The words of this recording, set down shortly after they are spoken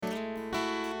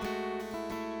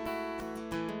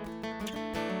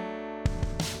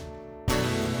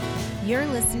You're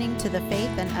listening to the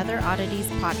Faith and Other Oddities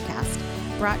podcast,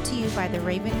 brought to you by the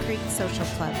Raven Creek Social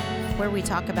Club, where we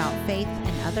talk about faith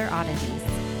and other oddities.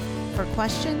 For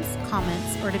questions,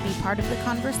 comments, or to be part of the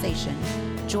conversation,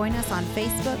 join us on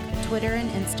Facebook, Twitter, and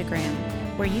Instagram,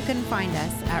 where you can find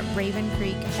us at Raven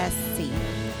Creek SC.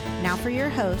 Now for your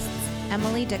hosts,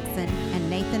 Emily Dixon and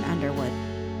Nathan Underwood.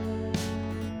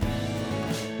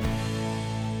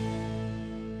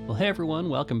 Well, hey everyone,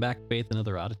 welcome back to Faith and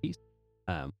Other Oddities.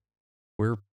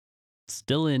 We're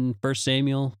still in 1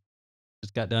 Samuel.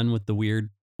 Just got done with the weird,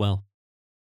 well,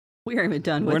 we aren't even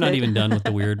done with it. We're not even done with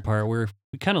the weird part. We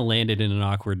kind of landed in an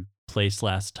awkward place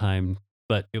last time,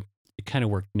 but it kind of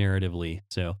worked narratively.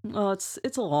 So, well, it's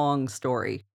a long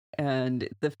story, and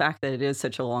the fact that it is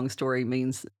such a long story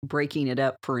means breaking it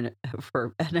up for an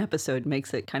episode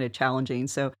makes it kind of challenging.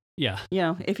 So, yeah,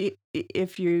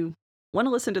 if you want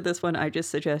to listen to this one, I just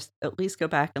suggest at least go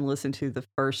back and listen to the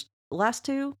last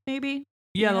two, maybe.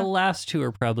 Yeah, the last two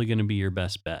are probably going to be your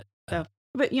best bet. So,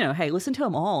 but hey, listen to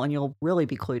them all, and you'll really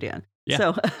be clued in. Yeah.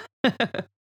 So,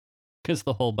 because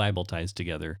the whole Bible ties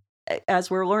together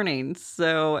as we're learning.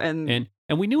 So, and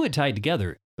we knew it tied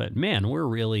together, but man, we're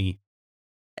really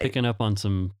picking up on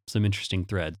some interesting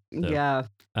threads. So, yeah,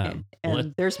 and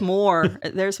there's more.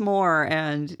 There's more,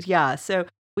 and yeah. So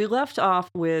we left off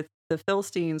with the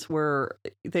Philistines, where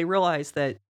they realized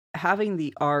that having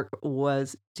the ark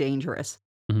was dangerous.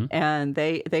 Mm-hmm. And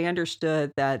they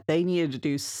understood that they needed to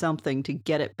do something to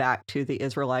get it back to the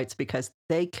Israelites because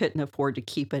they couldn't afford to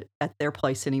keep it at their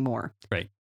place anymore. Right.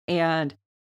 And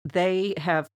they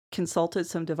have consulted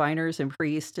some diviners and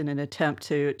priests in an attempt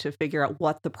to figure out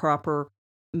what the proper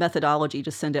methodology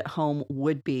to send it home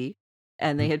would be.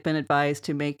 And they had been advised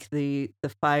to make the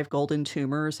 5 golden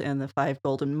tumors and the 5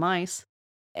 golden mice.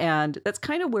 And that's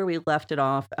kind of where we left it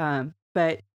off.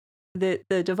 But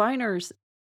the diviners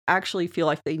actually feel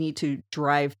like they need to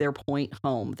drive their point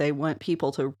home. They want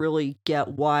people to really get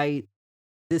why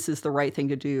this is the right thing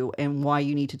to do and why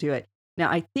you need to do it. Now,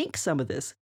 I think some of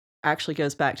this actually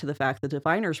goes back to the fact that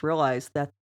diviners realized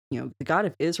that, the God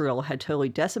of Israel had totally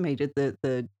decimated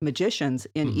the magicians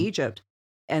in Egypt.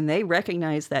 And they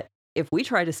recognized that if we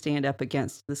try to stand up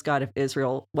against this God of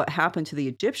Israel, what happened to the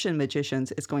Egyptian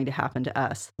magicians is going to happen to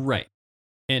us. Right.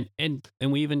 And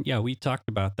we even, we talked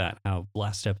about that, how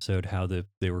last episode, how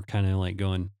they were kind of like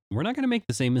going, we're not going to make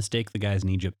the same mistake the guys in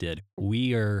Egypt did.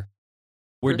 We're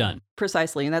done.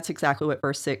 Precisely. And that's exactly what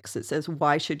verse 6, it says,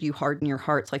 why should you harden your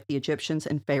hearts like the Egyptians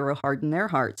and Pharaoh hardened their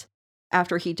hearts?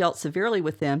 After he dealt severely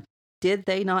with them, did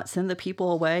they not send the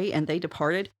people away and they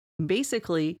departed?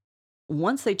 Basically,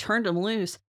 once they turned them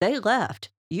loose, they left.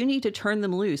 You need to turn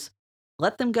them loose.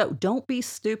 Let them go. Don't be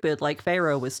stupid like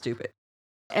Pharaoh was stupid.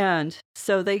 And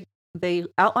so they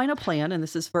outline a plan, and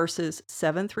this is verses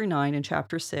 7 through 9 in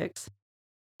chapter 6.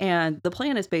 And the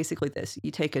plan is basically this.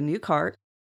 You take a new cart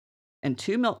and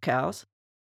 2 milk cows,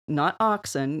 not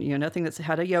oxen, nothing that's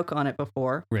had a yoke on it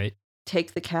before. Right.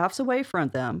 Take the calves away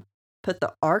from them, put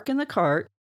the ark in the cart,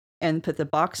 and put the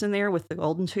box in there with the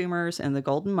golden tumors and the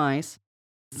golden mice.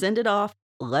 Send it off,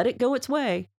 let it go its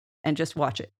way, and just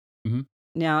watch it. Mm-hmm.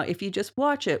 Now, if you just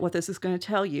watch it, what this is going to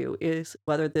tell you is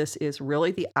whether this is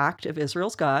really the act of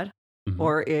Israel's God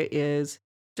or it is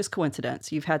just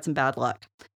coincidence. You've had some bad luck.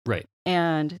 Right.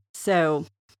 And so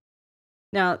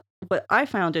now what I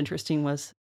found interesting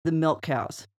was the milk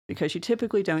cows, because you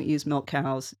typically don't use milk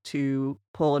cows to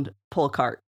pull a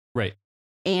cart. Right.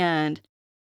 And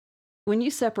when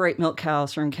you separate milk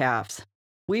cows from calves,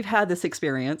 we've had this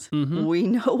experience. Mm-hmm. We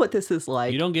know what this is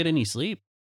like. You don't get any sleep.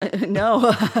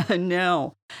 No,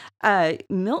 no.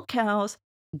 Milk cows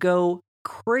go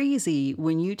crazy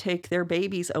when you take their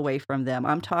babies away from them.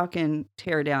 I'm talking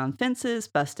tear down fences,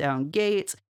 bust down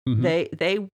gates. Mm-hmm.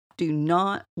 They do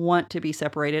not want to be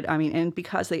separated. I mean, and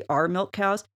because they are milk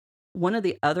cows, one of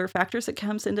the other factors that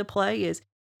comes into play is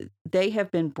they have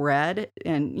been bred,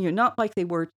 and not like they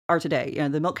are today.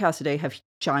 The milk cows today have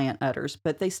giant udders,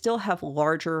 but they still have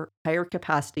larger, higher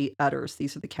capacity udders.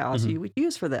 These are the cows you would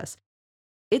use for this.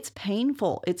 It's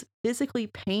painful. It's physically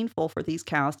painful for these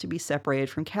cows to be separated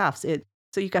from calves.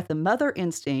 So you've got the mother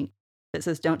instinct that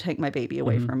says, don't take my baby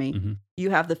away from me. Mm-hmm. You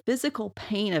have the physical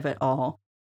pain of it all,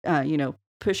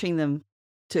 pushing them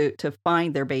to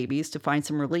find their babies, to find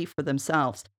some relief for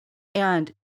themselves.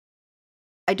 And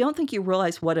I don't think you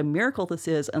realize what a miracle this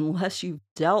is unless you've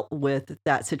dealt with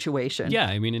that situation. Yeah,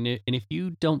 I mean, and if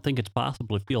you don't think it's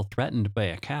possible to feel threatened by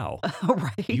a cow,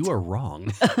 right. You are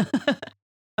wrong.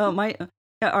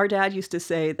 Our dad used to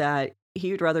say that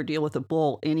he would rather deal with a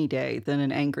bull any day than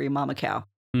an angry mama cow.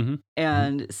 Mm-hmm.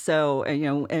 And so,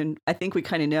 and I think we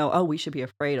kind of know, we should be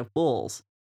afraid of bulls.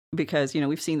 because,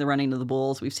 we've seen the running of the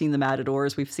bulls, we've seen the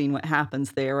matadors, we've seen what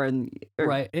happens there.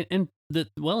 Right. And the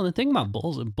thing about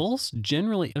bulls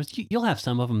generally, you'll have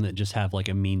some of them that just have like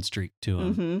a mean streak to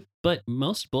them. Mm-hmm. But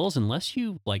most bulls, unless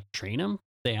you like train them,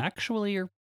 they actually are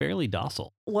fairly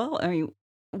docile. Well, I mean,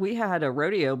 we had a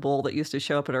rodeo bull that used to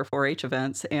show up at our 4-H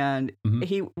events, and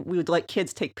Mhm. we would let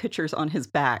kids take pictures on his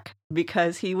back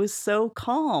because he was so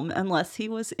calm unless he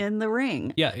was in the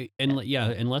ring. Yeah,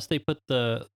 unless they put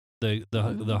the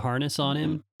harness on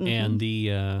him Mhm. and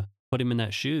the put him in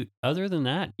that chute. Other than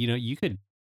that, you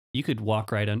could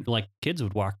walk right under, like kids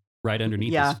would walk right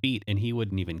underneath Yeah. his feet and he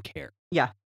wouldn't even care.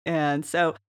 Yeah. And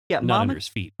so, Not Mama, under his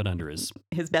feet, but under his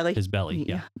his belly. belly.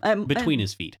 Yeah, And between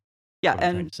his feet. yeah, what I'm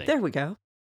trying and to say. there we go.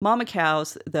 Mama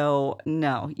cows, though,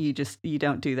 no, you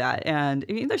don't do that. And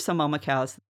I mean, there's some mama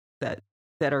cows that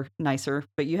are nicer,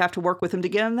 but you have to work with them to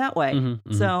get them that way. Mhm,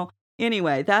 mhm. So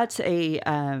anyway, that's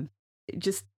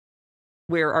just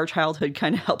where our childhood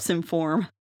kind of helps inform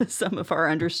some of our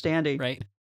understanding. Right.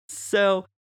 So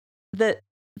the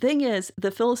thing is,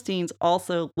 the Philistines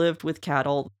also lived with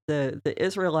cattle. The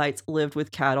Israelites lived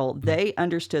with cattle. They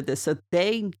understood this, so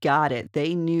they got it.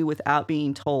 They knew without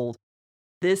being told,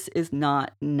 this is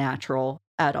not natural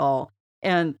at all.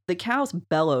 And the cows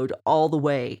bellowed all the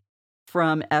way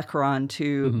from Ekron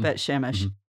to Mhm, Bet Shemesh.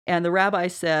 mhm. And the rabbi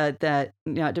said that,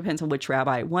 it depends on which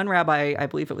rabbi. One rabbi, I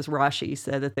believe it was Rashi,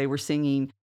 said that they were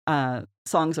singing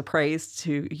songs of praise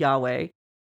to Yahweh.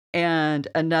 And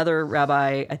another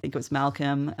rabbi, I think it was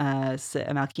Malcolm,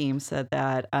 Malkim, said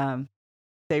that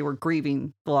they were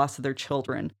grieving the loss of their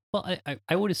children. Well,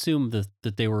 I would assume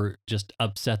that they were just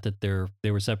upset that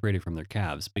they were separated from their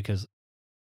calves, because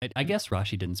I guess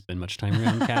Rashi didn't spend much time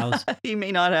around cows He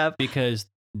may not have. because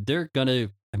they're gonna.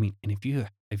 I mean, and if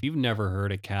you've never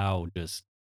heard a cow just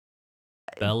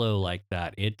bellow like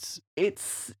that, it's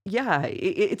It's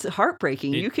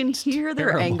heartbreaking. You can it's hear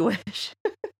their terrible. anguish.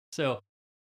 So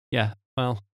yeah.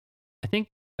 Well, I think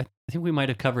we might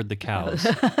have covered the cows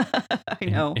I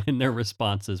know. in their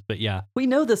responses, but yeah. We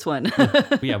know this one.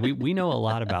 Yeah, we know a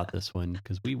lot about this one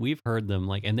because we've heard them,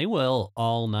 like, and they will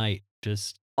all night.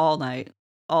 Just All night,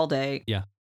 all day. yeah,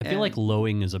 I feel like And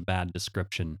lowing is a bad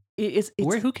description. It's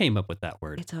Who came up with that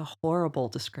word? it's a horrible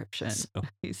description. So,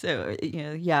 So,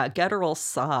 guttural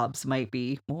sobs might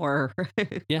be more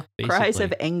yeah, cries of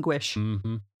basically. anguish.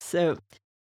 Hmm. So,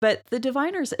 but the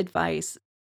diviner's advice,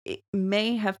 it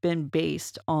may have been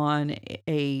based on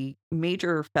a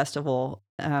major festival.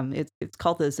 It's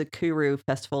called the Zakuru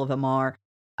Festival of Amar,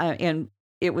 and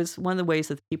it was one of the ways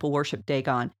that the people worship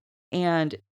Dagon.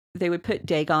 And they would put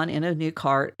Dagon in a new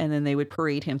cart, and then they would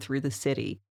parade him through the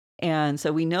city. And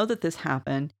so we know that this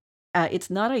happened. It's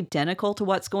not identical to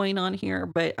what's going on here,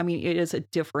 but I mean, it is a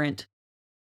different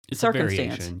It's a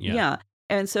circumstance. variation. Yeah. Yeah.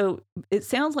 And so it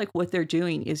sounds like what they're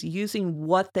doing is using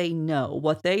what they know,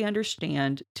 what they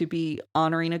understand to be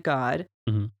honoring a God,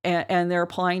 Hmm. and they're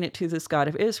applying it to this God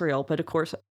of Israel. But of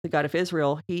course, the God of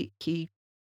Israel, he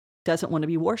doesn't want to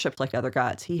be worshipped like other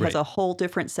gods. He has Right. a whole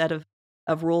different set of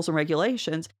rules and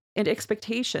regulations and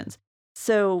expectations.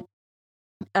 So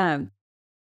um,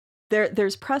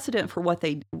 there's precedent for what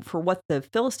the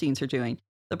Philistines are doing.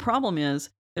 The problem is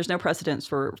there's no precedence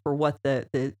for what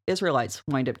the Israelites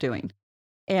wind up doing.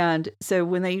 And so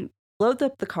when they load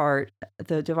up the cart,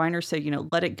 the diviners say,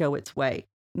 let it go its way.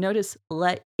 Notice,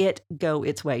 let it go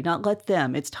its way, not let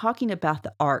them. It's talking about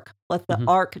the ark. Let the Mhm.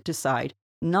 ark decide,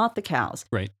 not the cows.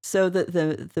 Right. So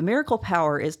the miracle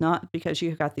power is not because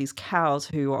you've got these cows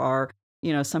who are,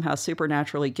 somehow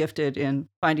supernaturally gifted in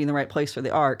finding the right place for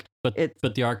the ark. But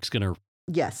the ark's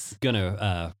Yes.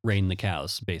 gonna reign the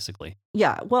cows, basically.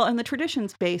 Yeah. Well, and the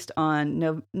tradition's based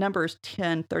on Numbers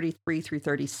 10:33 through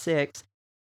 36.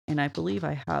 And I believe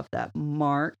I have that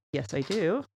marked. Yes, I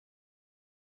do.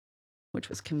 Which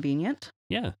was convenient.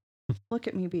 Yeah. Look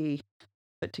at me be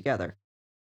put together.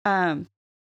 And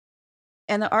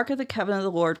the Ark of the Covenant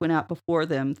of the Lord went out before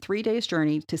them 3 days'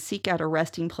 journey to seek out a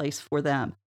resting place for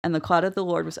them. And the cloud of the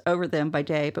Lord was over them by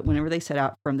day, but whenever they set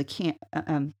out from the camp,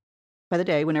 by the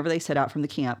day, whenever they set out from the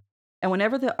camp. And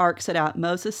whenever the ark set out,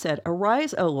 Moses said,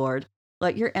 "Arise, O Lord,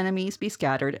 let your enemies be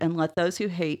scattered, and let those who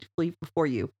hate flee before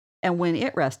you." And when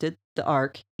it rested, the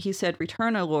ark, he said,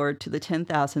 "Return, O Lord, to the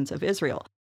 10,000s of Israel."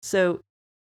 So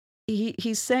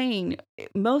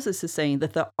Moses is saying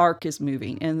that the ark is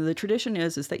moving. And the tradition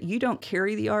is that you don't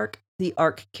carry the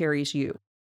ark carries you.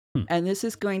 Hmm. And this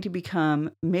is going to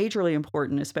become majorly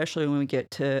important, especially when we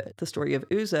get to the story of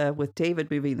Uzzah with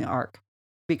David moving the ark,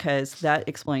 because that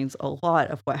explains a lot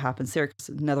of what happens there. It's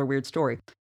another weird story.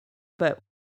 But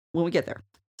when we get there.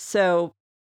 So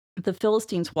the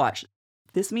Philistines watch.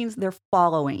 This means they're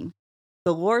following.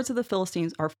 The lords of the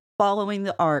Philistines are following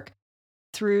the ark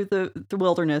through the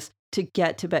wilderness to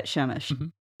get to Bet Shemesh.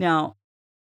 Mhm. Now,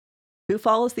 who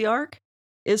follows the ark?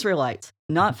 Israelites,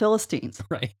 not Philistines.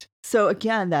 Right. So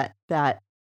again, that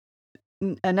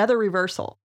another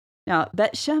reversal. Now,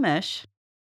 Bet Shemesh,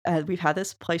 we've had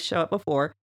this place show up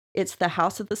before. It's the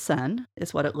house of the sun,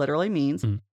 is what it literally means.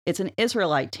 Mhm. It's an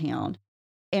Israelite town.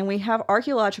 And we have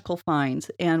archaeological finds,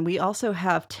 and we also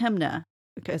have Timnah,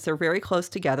 because they're very close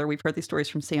together. We've heard these stories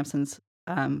from Samson's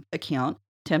account.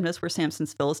 Timnah's where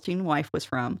Samson's Philistine wife was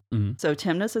from. Mhm. So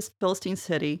Timnah's a Philistine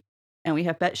city, and we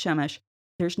have Bet Shemesh.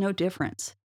 There's no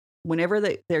difference. Whenever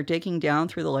they're digging down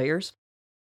through the layers,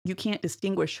 you can't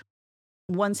distinguish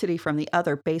one city from the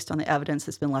other based on the evidence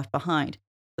that's been left behind.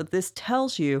 So this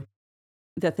tells you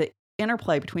that the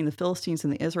interplay between the Philistines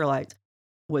and the Israelites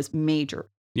was major.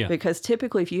 Yeah. Because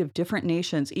typically, if you have different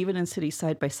nations, even in cities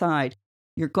side by side,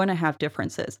 you're going to have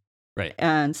differences. Right.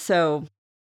 And so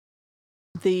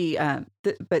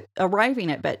but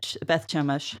arriving at Beth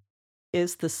Shemesh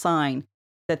is the sign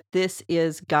that this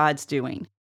is God's doing.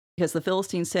 Because the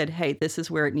Philistines said, hey, this is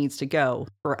where it needs to go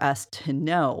for us to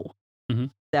know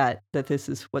Mhm. that this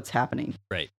is what's happening.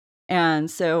 Right. And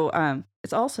so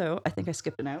it's also, I think I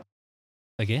skipped a note.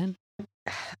 Again,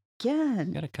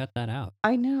 Again, got to cut that out.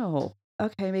 I know.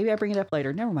 Okay, maybe I bring it up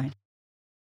later. Never mind.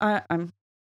 I'm,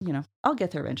 I'll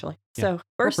get there eventually. Yeah. So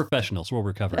We're verse, professionals. We'll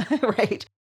recover. right.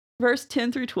 Verse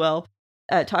 10 through 12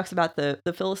 talks about the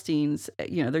Philistines.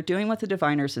 They're doing what the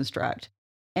diviners instruct.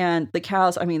 And the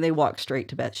cows, they walk straight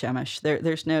to Bet Shemesh.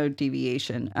 There's no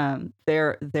deviation.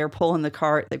 They're pulling the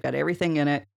cart. They've got everything in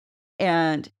it.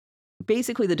 And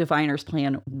basically the diviners'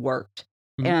 plan worked.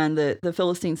 Mhm. And the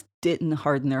Philistines didn't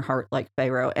harden their heart like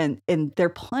Pharaoh. And they're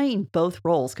playing both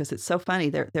roles because it's so funny.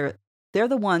 They're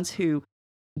the ones who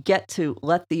get to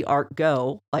let the ark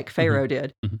go like Pharaoh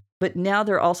did. Mhm. But now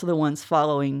they're also the ones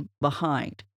following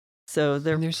behind. So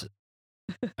they're And there's.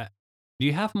 Do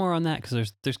you have more on that?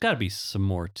 Because there's got to be some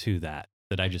more to that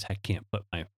I just can't put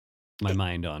my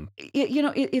mind on.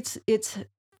 it's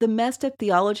the messed up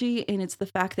theology, and it's the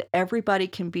fact that everybody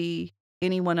can be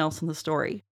anyone else in the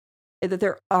story. That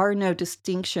there are no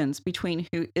distinctions between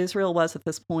who Israel was at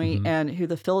this point Mhm. and who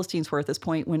the Philistines were at this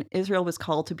point when Israel was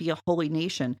called to be a holy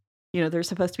nation. They're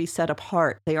supposed to be set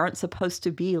apart. They aren't supposed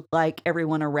to be like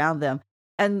everyone around them.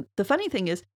 And the funny thing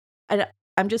is,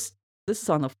 this is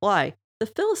on the fly, the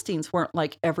Philistines weren't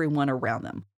like everyone around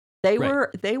them. They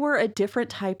Right. were a different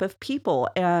type of people.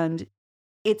 And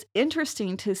it's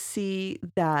interesting to see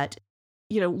that,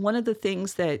 one of the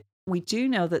things that we do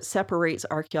know that separates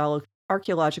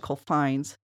archaeological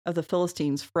finds of the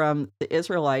Philistines from the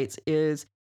Israelites is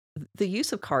the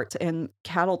use of carts and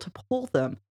cattle to pull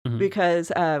them. Mhm. Because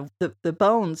the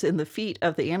bones in the feet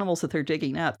of the animals that they're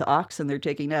digging up, the oxen they're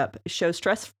digging up, show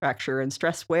stress fracture and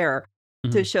stress wear to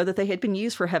Mhm. show that they had been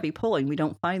used for heavy pulling. We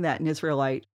don't find that in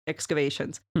Israelite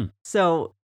excavations. Hmm.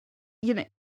 So,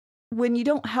 when you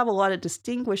don't have a lot of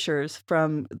distinguishers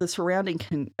from the surrounding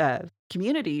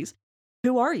communities,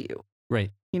 who are you?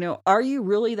 Right. Are you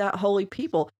really that holy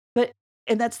people?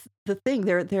 And that's the thing.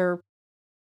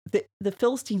 The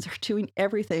Philistines are doing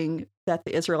everything that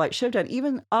the Israelites should have done,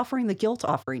 even offering the guilt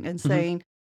offering and saying,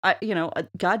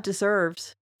 God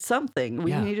deserves something.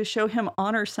 We Yeah. need to show him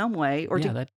honor some way. Or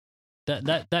Yeah.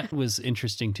 That was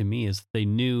interesting to me. Is they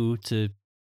knew to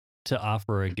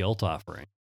offer a guilt offering.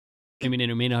 It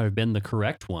may not have been the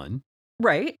correct one,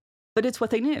 right, but it's what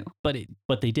they knew.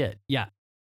 but they did. Yeah.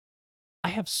 I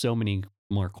have so many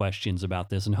more questions about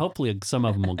this, and hopefully some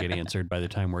of them will get answered by the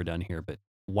time we're done here. But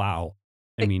wow,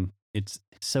 it's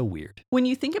so weird. When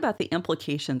you think about the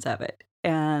implications of it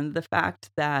and the fact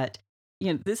that,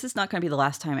 this is not going to be the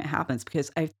last time it happens,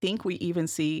 because I think we even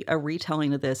see a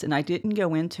retelling of this, and I didn't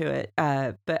go into it,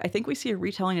 but I think we see a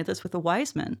retelling of this with the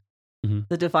wise men, Mhm.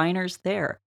 the diviners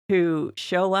there, who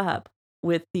show up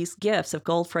with these gifts of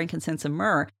gold, frankincense, and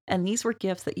myrrh. And these were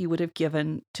gifts that you would have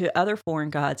given to other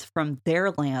foreign gods from their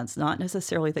lands, not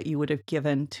necessarily that you would have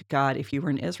given to God if you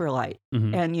were an Israelite.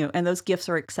 Mhm. And those gifts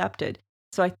are accepted.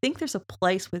 So I think there's a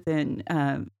place within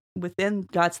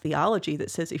God's theology that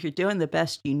says if you're doing the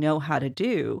best you know how to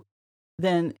do,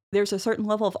 then there's a certain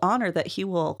level of honor that he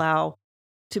will allow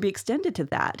to be extended to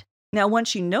that. Now,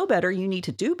 once you know better, you need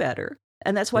to do better.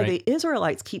 And that's why Right. the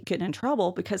Israelites keep getting in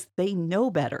trouble, because they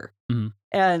know better. Mhm.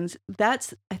 And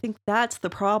I think that's the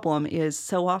problem, is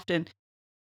so often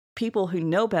people who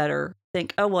know better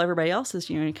think, oh, well, everybody else is,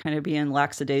 kind of being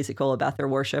lackadaisical about their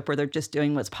worship, or they're just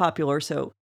doing what's popular,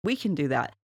 so we can do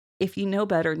that. If you know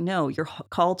better, no, you're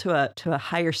called to a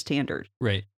higher standard.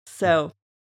 Right. So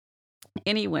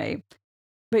anyway,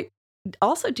 but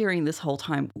also during this whole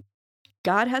time,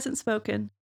 God hasn't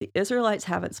spoken. The Israelites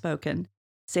haven't spoken.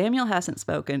 Samuel hasn't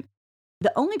spoken.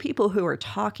 The only people who are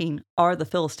talking are the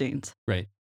Philistines. Right.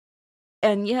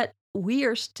 And yet we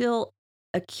are still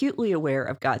acutely aware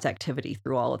of God's activity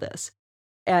through all of this.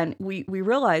 And we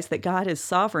realize that God is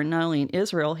sovereign not only in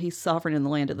Israel, he's sovereign in the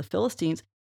land of the Philistines,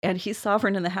 and he's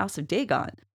sovereign in the house of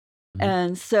Dagon. Mhm.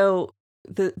 And so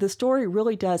the story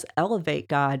really does elevate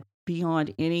God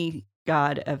beyond any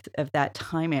God of that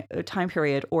time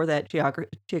period or that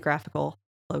geographical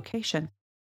location.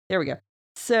 There we go.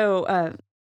 So,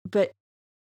 but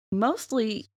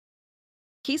mostly,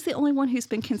 he's the only one who's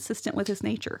been consistent with his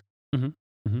nature. Mhm.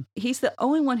 Mhm. He's the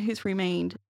only one who's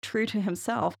remained true to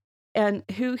himself and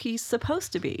who he's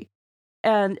supposed to be.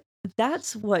 And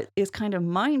that's what is kind of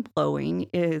mind-blowing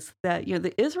is that,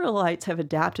 the Israelites have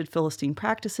adapted Philistine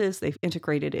practices, they've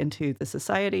integrated into the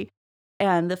society,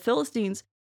 and the Philistines,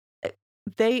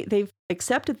 they've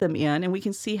accepted them in, and we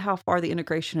can see how far the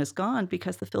integration has gone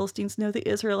because the Philistines know the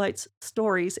Israelites'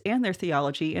 stories and their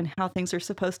theology and how things are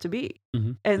supposed to be.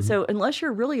 Mhm. And Mhm. so unless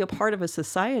you're really a part of a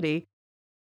society,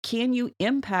 can you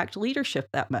impact leadership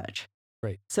that much?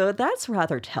 Right. So that's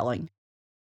rather telling.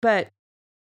 But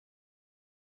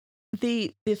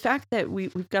the fact that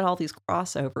we've got all these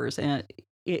crossovers, and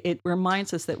it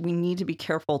reminds us that we need to be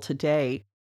careful today.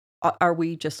 Are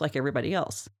we just like everybody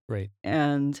else? Right.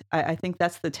 And I think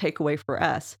that's the takeaway for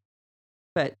us.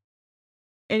 But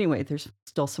anyway, there's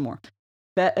still some more.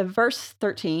 But verse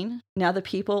 13, now the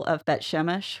people of Bet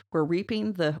Shemesh were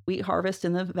reaping the wheat harvest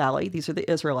in the valley. These are the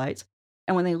Israelites.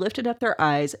 And when they lifted up their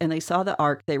eyes and they saw the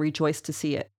ark, they rejoiced to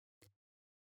see it.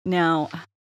 Now,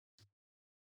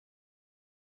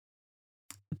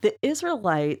 the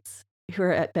Israelites who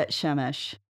are at Bet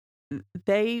Shemesh,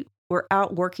 they were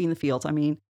out working the fields. I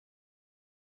mean,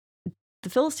 the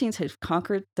Philistines had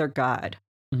conquered their God.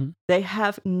 Mhm. They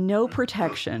have no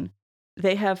protection.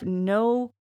 They have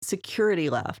no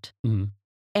security left. Mhm.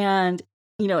 And,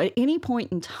 at any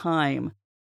point in time,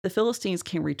 the Philistines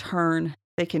can return.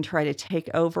 They can try to take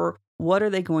over. What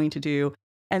are they going to do?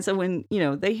 And so when,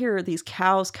 they hear these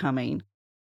cows coming,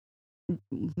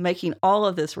 making all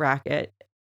of this racket,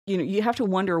 you have to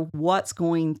wonder what's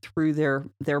going through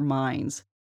their minds.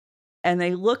 And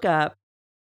they look up,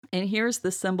 and here's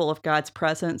the symbol of God's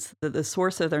presence, the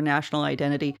source of their national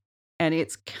identity, and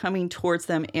it's coming towards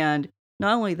them. And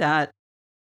not only that,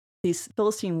 these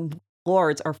Philistine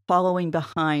lords are following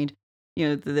behind,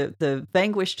 the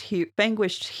vanquished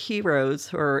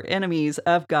heroes or enemies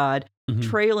of God, Mhm.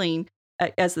 trailing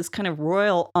as this kind of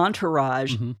royal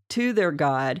entourage Mhm. to their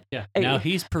God. Yeah. Now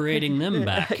he's parading them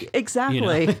back.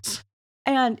 Exactly.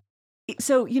 And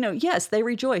so, yes, they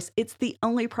rejoice. It's the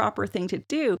only proper thing to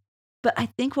do. But I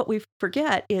think what we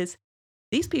forget is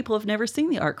these people have never seen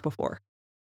the ark before.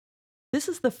 This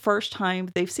is the first time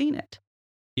they've seen it.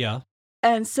 Yeah.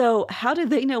 And so how do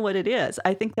they know what it is?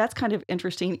 I think that's kind of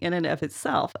interesting in and of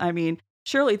itself. I mean,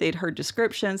 surely they'd heard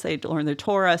descriptions, they'd learned the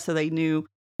Torah, so they knew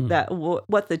that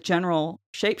what the general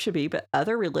shape should be, but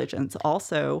other religions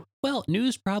also. Well,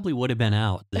 news probably would have been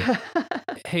out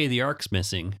that, hey, the ark's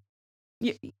missing.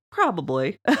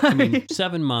 Probably. I mean,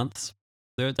 7 months.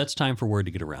 That's time for word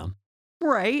to get around.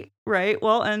 Right.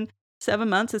 Well, and 7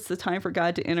 months, it's the time for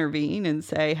God to intervene and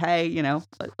say, hey,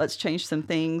 let's change some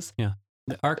things. Yeah.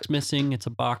 The ark's missing. It's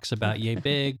a box about yay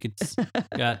big. It's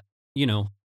got,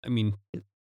 I mean,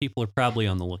 people are probably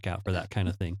on the lookout for that kind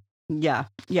of thing. Yeah.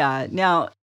 Now,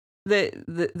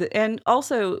 the and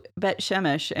also Bet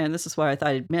Shemesh, and this is what I thought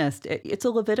I'd missed. It's a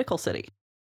Levitical city.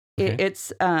 Okay.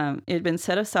 It had been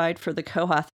set aside for the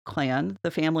Kohath clan,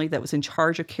 the family that was in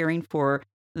charge of caring for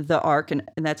the ark, and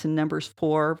that's in Numbers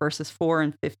 4 verses 4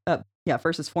 and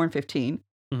verses 4 and 15.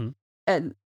 Mm-hmm.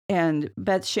 And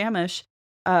Bet Shemesh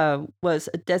was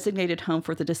a designated home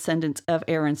for the descendants of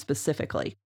Aaron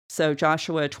specifically. So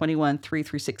Joshua 21, 3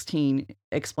 through 16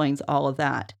 explains all of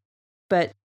that.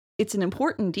 But it's an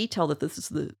important detail that this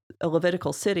is a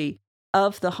Levitical city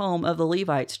of the home of the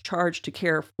Levites charged to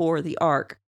care for the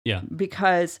ark. Yeah.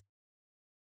 Because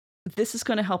this is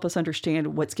going to help us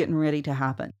understand what's getting ready to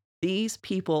happen. These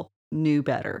people knew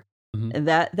better. Mm-hmm. And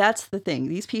that's the thing.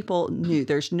 These people knew.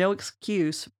 There's no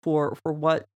excuse for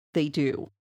what they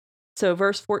do. So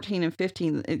verse 14 and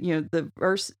 15,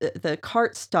 the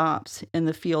cart stops in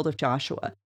the field of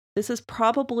Joshua. This is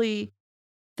probably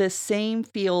the same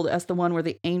field as the one where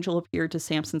the angel appeared to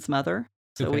Samson's mother.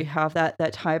 So Okay. we have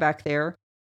that tie back there.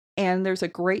 And there's a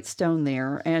great stone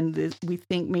there. And we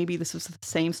think maybe this was the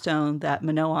same stone that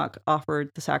Manoach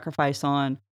offered the sacrifice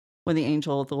on when the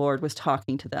angel of the Lord was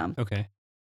talking to them. Okay.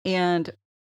 And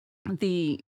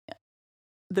the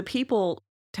people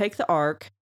take the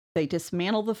ark, they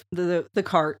dismantle the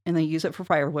cart, and they use it for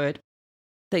firewood.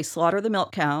 they slaughter the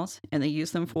milk cows and they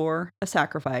use them for a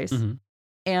sacrifice. Mhm.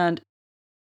 And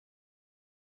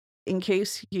in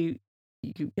case you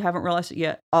haven't realized it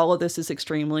yet, all of this is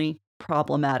extremely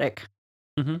problematic.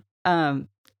 Mhm. Um,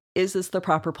 is this the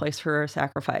proper place for a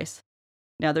sacrifice?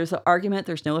 Now, there's an argument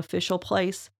there's no official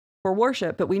place for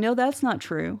worship, but we know that's not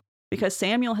true because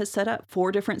Samuel has set up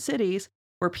 4 different cities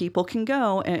where people can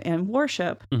go and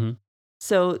worship. Mhm.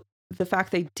 So the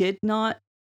fact they did not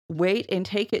wait and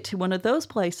take it to one of those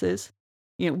places,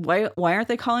 why aren't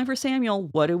they calling for Samuel?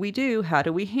 What do we do? How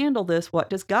do we handle this? What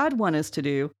does God want us to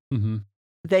do? Mhm.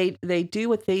 They do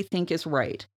what they think is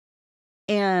right.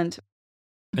 And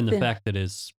And the then- fact that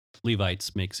it's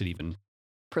Levites makes it even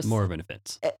more of an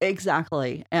offense.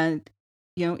 Exactly. And,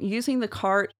 using the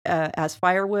cart as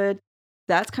firewood,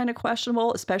 that's kind of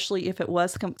questionable, especially if it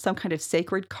was some kind of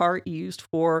sacred cart used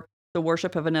for the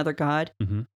worship of another god.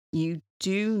 Mhm. You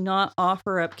do not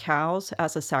offer up cows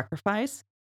as a sacrifice.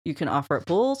 You can offer up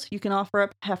bulls, you can offer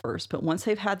up heifers, but once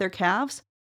they've had their calves,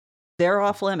 they're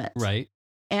off limits. Right.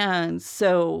 And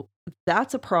so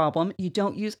that's a problem. You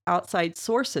don't use outside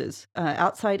sources,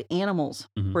 outside animals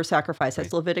Mhm. for sacrifice. That's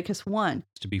Right. Leviticus 1.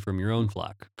 To be from your own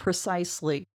flock.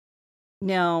 Precisely.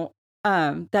 Now,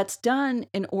 that's done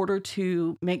in order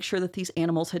to make sure that these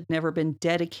animals had never been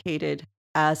dedicated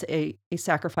as a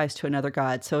sacrifice to another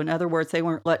god. So, in other words, they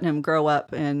weren't letting them grow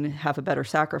up and have a better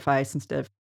sacrifice instead of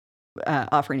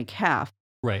offering a calf.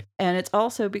 Right. And it's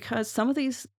also because some of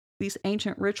these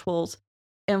ancient rituals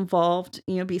involved,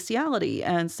 bestiality,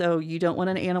 and so you don't want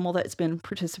an animal that's been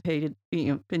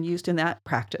been used in that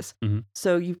practice. Mhm.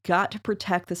 So you've got to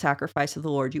protect the sacrifice of the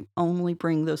Lord. You only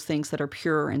bring those things that are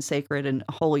pure and sacred and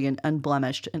holy and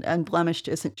unblemished. And unblemished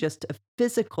isn't just a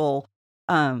physical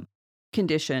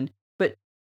condition, but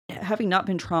having not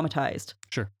been traumatized.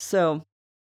 Sure. So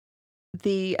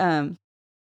the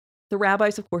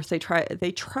rabbis, of course, they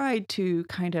tried to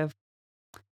kind of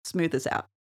smooth this out.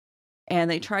 And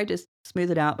they tried to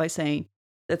smooth it out by saying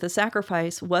that the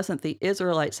sacrifice wasn't the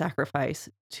Israelite sacrifice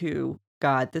to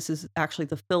God. This is actually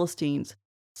the Philistines'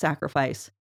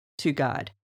 sacrifice to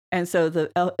God. And so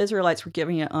the Israelites were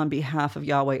giving it on behalf of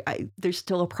Yahweh. There's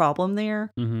still a problem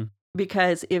there Mhm.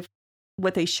 because if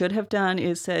what they should have done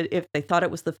is said, if they thought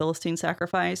it was the Philistine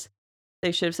sacrifice,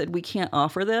 they should have said, we can't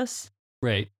offer this.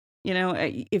 Right.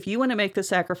 If you want to make the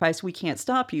sacrifice, we can't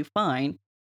stop you, fine.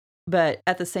 But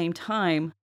at the same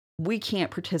time, we can't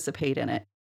participate in it.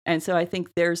 And so I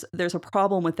think there's a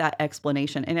problem with that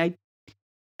explanation. And I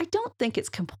don't think it's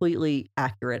completely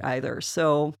accurate either.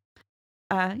 So,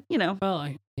 Well,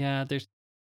 there's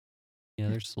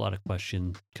a lot of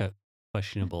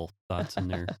questionable thoughts in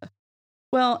there.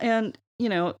 well, and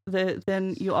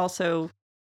then you also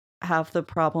have the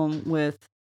problem with,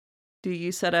 do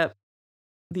you set up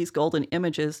these golden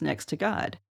images next to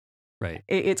God? Right.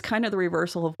 It's kind of the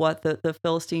reversal of what the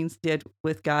Philistines did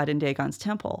with God in Dagon's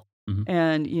temple. Mhm.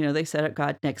 And, they set up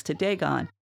God next to Dagon.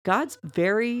 God's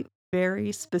very,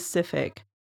 very specific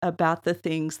about the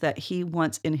things that he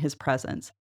wants in his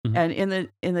presence. Mhm.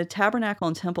 And in the tabernacle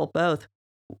and temple both,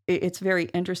 it's very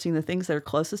interesting. The things that are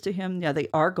closest to him, yeah, they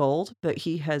are gold, but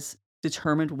he has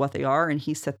determined what they are and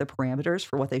he set the parameters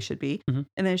for what they should be. Mhm.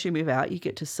 And then as you move out, you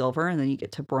get to silver and then you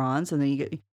get to bronze and then you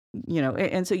get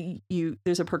and so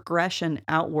there's a progression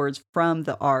outwards from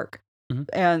the ark. Mhm.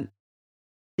 And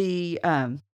the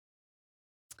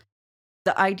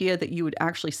idea that you would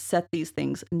actually set these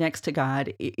things next to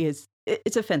God it's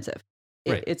offensive.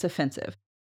 Right. It's offensive.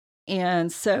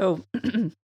 And so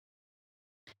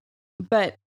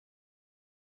but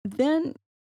then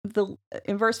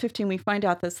in verse 15 we find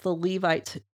out that's the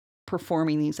Levites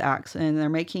performing these acts and they're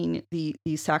making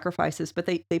these sacrifices, but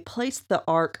they place the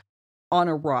ark on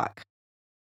a rock.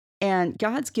 And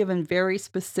God's given very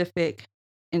specific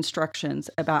instructions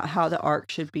about how the ark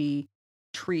should be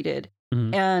treated.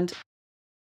 Mhm. And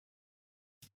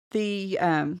the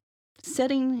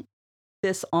setting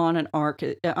this on an ark,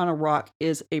 on a rock,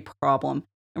 is a problem.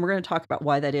 And we're going to talk about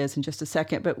why that is in just a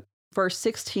second. But verse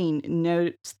 16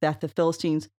 notes that the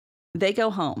Philistines, they go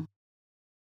home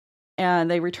and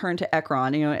they return to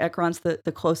Ekron. Ekron's the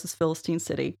closest Philistine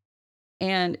city.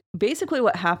 And basically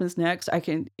what happens next,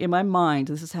 in my mind,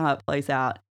 this is how it plays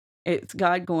out. It's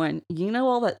God going,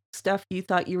 all that stuff you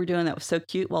thought you were doing that was so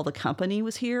cute while the company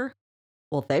was here?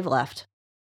 Well, they've left.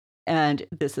 And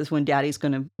this is when daddy's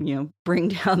going to, bring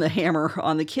down the hammer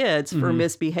on the kids for Mhm.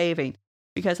 misbehaving,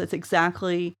 because that's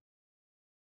exactly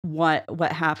what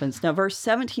happens. Now, verse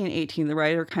 17 and 18, the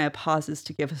writer kind of pauses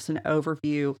to give us an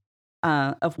overview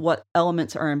of what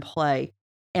elements are in play.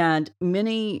 And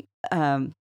many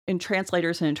and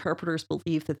translators and interpreters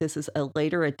believe that this is a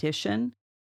later addition.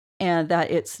 and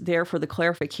that it's there for the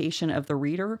clarification of the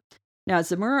reader. Now,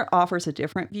 Zamora offers a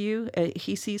different view.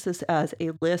 He sees this as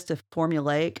a list, of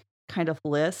formulaic kind of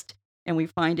list, and we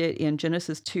find it in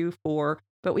Genesis 2:4,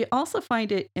 but we also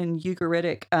find it in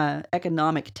Ugaritic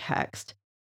economic text.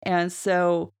 And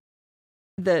so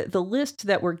the list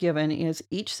that we're given is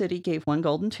each city gave one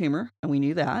golden tumor, and we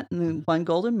knew that, and then one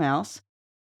golden mouse.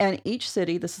 And each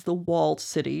city, this is the walled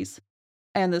cities,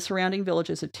 and the surrounding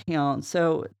villages of town.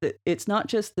 So it's not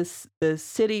just the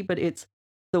city, but it's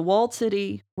the walled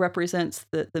city represents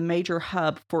the major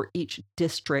hub for each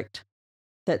district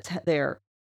that's there.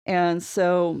 And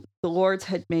so the lords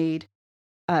had made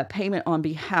payment on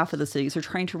behalf of the cities. They're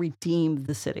trying to redeem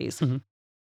the cities. Mm-hmm.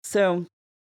 So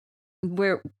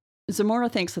where Zamora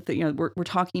thinks that we're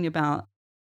talking about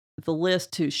the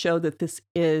list to show that this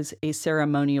is a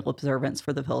ceremonial observance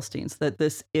for the Philistines, that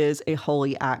this is a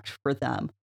holy act for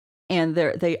them. And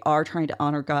they are trying to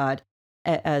honor God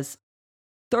as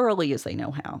thoroughly as they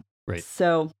know how. Right.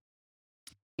 So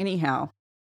anyhow,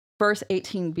 verse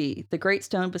 18b, the great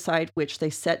stone beside which they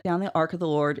set down the ark of the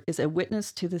Lord is a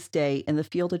witness to this day in the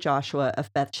field of Joshua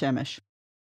of Beth Shemesh.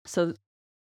 So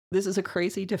this is a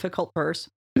crazy difficult verse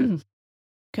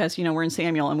because, we're in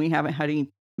Samuel and we haven't had any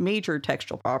major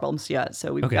textual problems yet.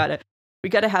 So we got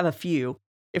to have a few.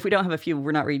 If we don't have a few,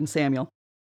 we're not reading Samuel.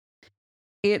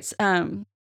 It's in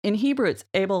Hebrew, it's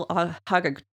Abel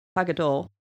Haggadah.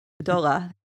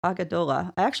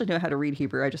 I actually know how to read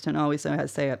Hebrew. I just don't always know how to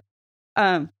say it.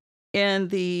 In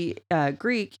the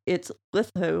Greek, it's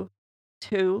litho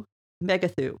to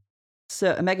megathu.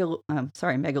 So megalu.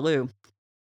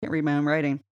 Can't read my own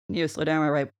writing. I need to slow down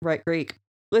my right Greek.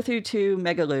 Lithu to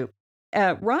megalu.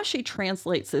 Rashi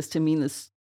translates this to mean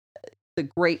the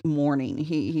great mourning.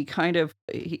 He kind of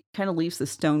leaves the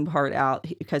stone part out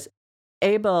because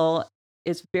Abel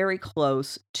is very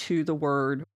close to the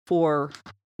word for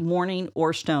mourning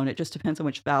or stone. It just depends on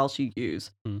which vowels you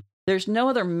use. There's no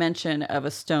other mention of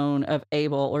a stone of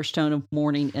Abel or stone of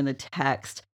mourning in the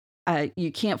text.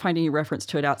 You can't find any reference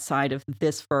to it outside of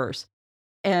this verse.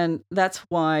 And that's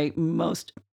why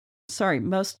most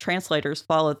translators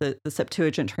follow the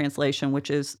Septuagint translation, which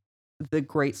is the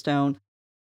great stone.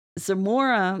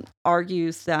 Zamora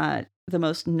argues that the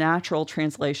most natural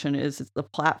translation is the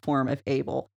platform of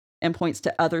Abel and points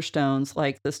to other stones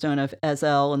like the stone of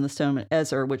Ezel and the stone of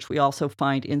Ezer, which we also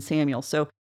find in Samuel. So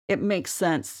it makes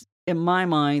sense in my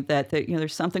mind that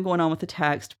there's something going on with the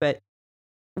text, but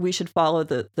we should follow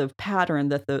the pattern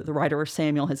that the writer of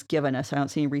Samuel has given us. I don't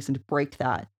see any reason to break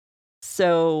that.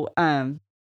 So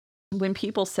when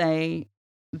people say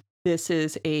this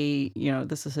is a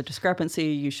discrepancy,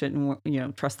 you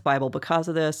shouldn't trust the Bible because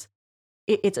of this,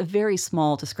 it's a very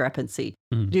small discrepancy.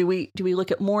 Mm-hmm. Do we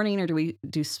look at mourning or do we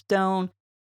do stone?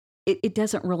 It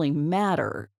doesn't really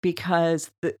matter because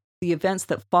the events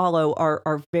that follow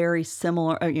are very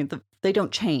similar. They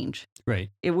don't change. Right.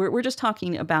 We're just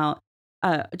talking about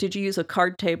did you use a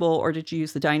card table or did you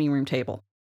use the dining room table?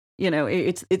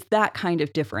 It's that kind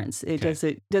of difference.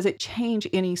 Okay. Does it change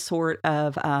any sort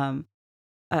of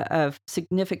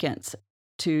significance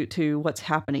to what's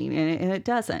happening? And it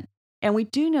doesn't. And we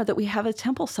do know that we have a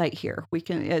temple site here. We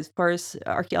can, as far as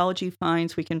archaeology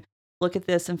finds, we can look at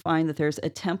this and find that there's a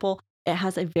temple. It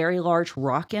has a very large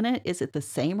rock in it. Is it the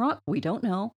same rock? We don't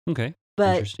know. Okay.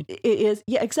 But it is,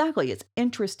 yeah, exactly. It's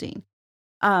interesting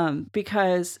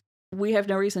because we have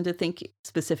no reason to think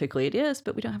specifically it is,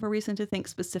 but we don't have a reason to think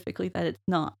specifically that it's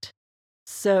not.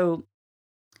 So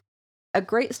a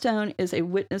great stone is a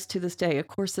witness to this day. Of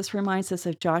course, this reminds us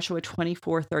of Joshua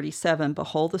 24:37.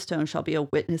 Behold, the stone shall be a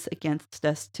witness against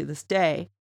us to this day.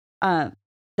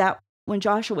 That when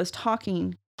Joshua was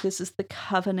talking, this is the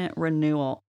covenant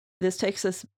renewal. This takes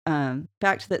us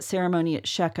back to that ceremony at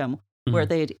Shechem, where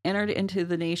they had entered into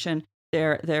the nation.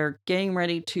 They're getting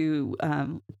ready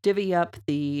to divvy up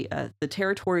the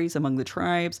territories among the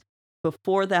tribes.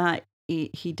 Before that,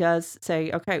 he does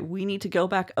say, okay, we need to go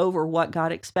back over what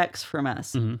God expects from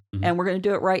us. Mm-hmm. And we're going to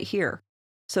do it right here.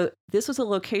 So this was a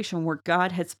location where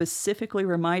God had specifically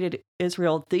reminded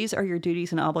Israel, these are your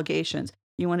duties and obligations.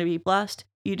 You want to be blessed?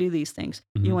 You do these things.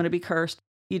 Mm-hmm. You want to be cursed?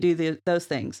 You do those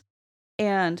things.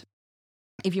 And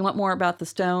if you want more about the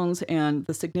stones and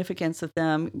the significance of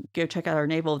them, go check out our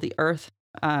Navel of the Earth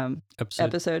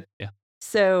episode. Yeah.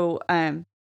 So,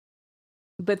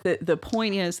 but the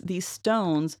point is, these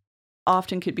stones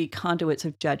often could be conduits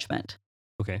of judgment.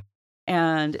 Okay.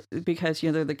 And because,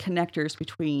 they're the connectors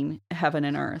between heaven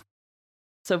and earth.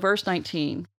 So verse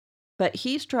 19, but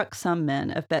he struck some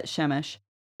men of Beth Shemesh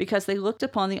because they looked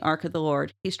upon the ark of the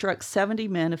Lord. He struck 70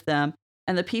 men of them,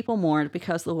 and the people mourned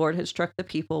because the Lord had struck the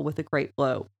people with a great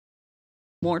blow.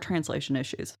 More translation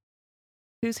issues.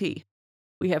 Who's he?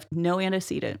 We have no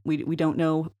antecedent. We don't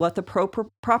know what the proper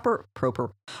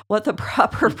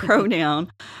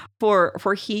pronoun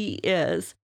for he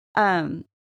is.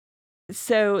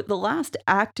 So the last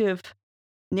active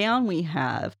noun we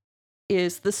have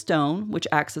is the stone, which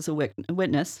acts as a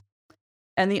witness,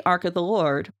 and the ark of the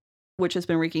Lord, which has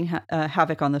been wreaking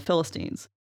havoc on the Philistines.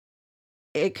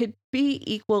 It could be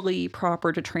equally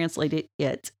proper to translate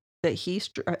it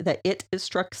that it has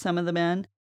struck some of the men,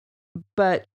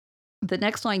 but the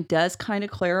next line does kind of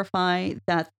clarify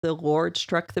that the Lord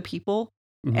struck the people.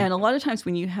 Mhm. And a lot of times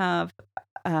when you have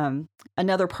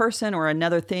another person or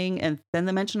another thing, and then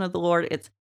the mention of the Lord,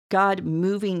 it's God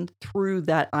moving through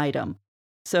that item.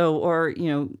 So, or,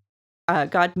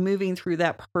 God moving through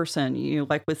that person,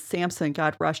 like with Samson,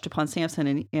 God rushed upon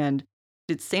Samson and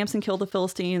did Samson kill the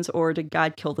Philistines or did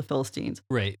God kill the Philistines?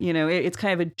 Right. It's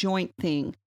kind of a joint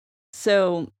thing.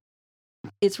 So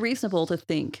it's reasonable to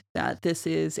think that this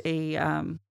is a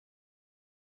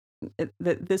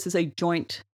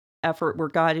joint effort where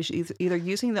God is either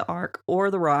using the ark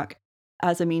or the rock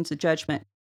as a means of judgment.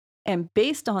 And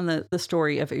based on the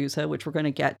story of Uzzah, which we're going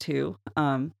to get to,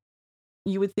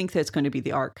 you would think that it's going to be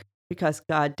the ark because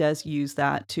God does use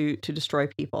that to destroy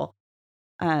people.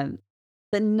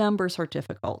 The numbers are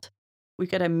difficult. We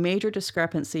get a major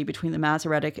discrepancy between the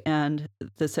Masoretic and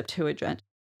the Septuagint.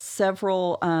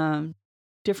 Several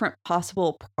different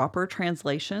possible proper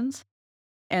translations.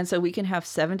 And so we can have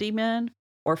 70 men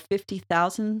or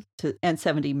 50,000 and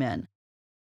 70 men.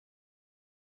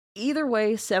 Either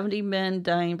way, 70 men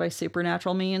dying by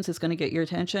supernatural means is going to get your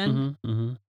attention.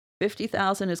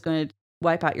 50,000 is going to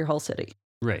wipe out your whole city.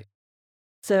 Right.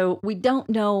 So we don't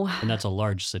know. And that's a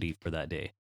large city for that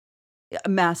day.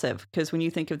 Massive, because when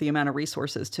you think of the amount of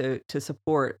resources to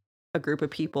support a group of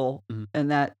people,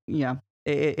 and that,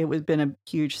 it would have been a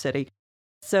huge city.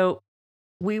 So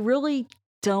we really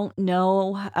don't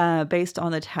know, based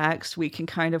on the text. We can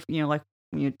kind of,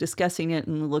 discussing it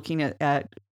and looking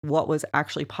at what was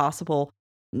actually possible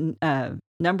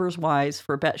numbers wise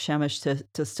for Bet Shemesh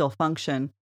to still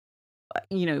function.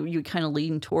 You kind of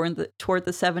lean toward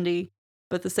the 70,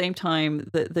 but at the same time,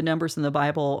 the numbers in the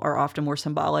Bible are often more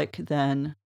symbolic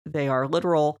than they are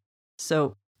literal.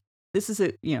 So this is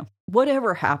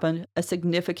whatever happened, a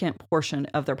significant portion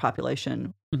of their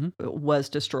population was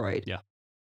destroyed. Yeah.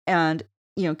 And,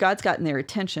 God's gotten their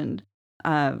attention.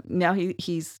 Now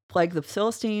he's plagued the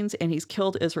Philistines and he's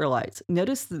killed Israelites.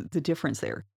 Notice the difference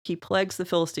there. He plagues the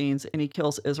Philistines and he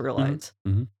kills Israelites.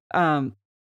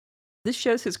 This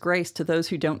shows his grace to those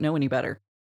who don't know any better.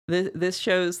 This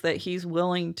shows that he's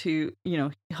willing to,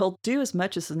 he'll do as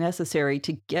much as necessary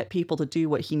to get people to do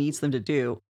what he needs them to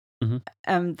do.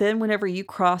 And then whenever you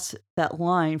cross that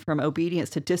line from obedience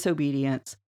to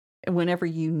disobedience, and whenever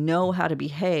you know how to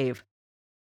behave,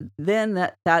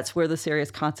 then that's where the serious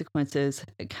consequences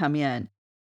come in.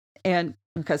 And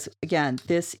because, again,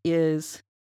 this is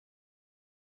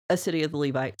a city of the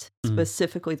Levites,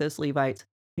 specifically those Levites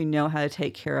who know how to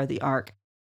take care of the ark.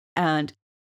 And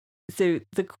so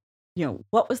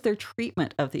what was their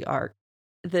treatment of the ark?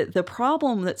 The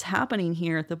problem that's happening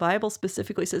here, the Bible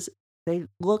specifically says they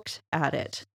looked at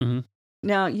it.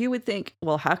 Now you would think,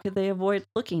 well, how could they avoid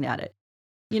looking at it?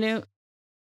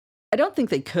 I don't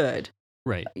think they could.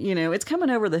 Right. It's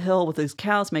coming over the hill with these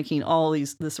cows making all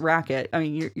this racket. I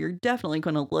mean, you're definitely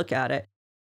going to look at it.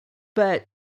 But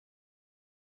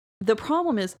the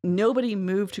problem is nobody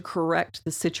moved to correct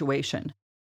the situation.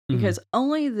 Because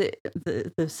only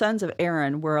the sons of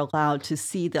Aaron were allowed to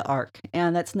see the ark.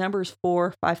 And that's Numbers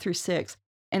 4:5-6.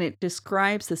 And it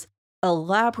describes this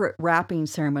elaborate wrapping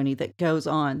ceremony that goes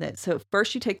on. So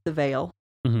first you take the veil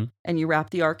and you wrap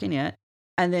the ark in it.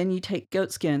 And then you take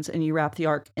goat skins and you wrap the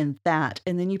ark in that.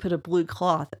 And then you put a blue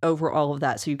cloth over all of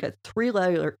that. So you've got 3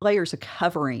 layers of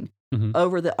covering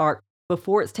over the ark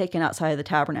before it's taken outside of the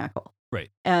tabernacle. Right.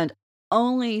 And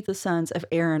only the sons of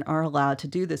Aaron are allowed to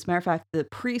do this. Matter of fact, the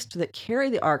priests that carry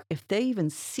the ark, if they even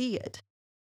see it,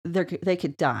 they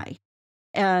could die.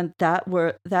 And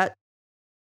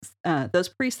those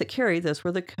priests that carried those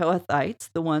were the Kohathites,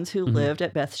 the ones who lived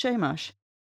at Beth Shemesh.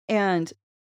 And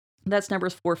that's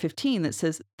Numbers 4:15 that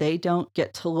says they don't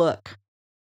get to look.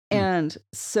 And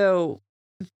so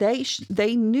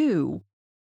they knew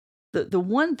the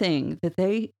one thing that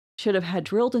they should have had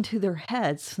drilled into their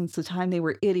heads since the time they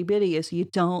were itty bitty is you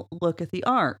don't look at the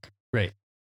ark. Right.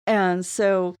 And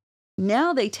so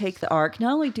now they take the ark.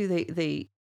 Not only do they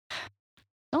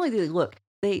look,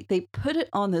 they put it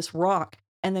on this rock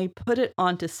and they put it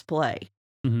on display.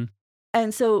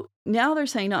 And so now they're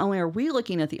saying not only are we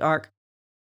looking at the ark,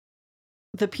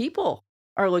 the people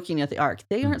are looking at the ark.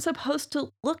 They Mhm. aren't supposed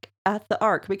to look at the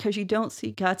ark because you don't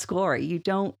see God's glory. You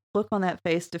don't look on that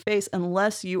face to face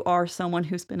unless you are someone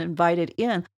who's been invited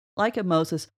in, like a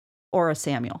Moses or a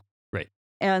Samuel. Right.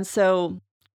 And so,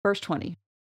 verse 20,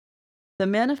 the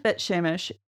men of Bet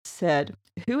Shemesh said,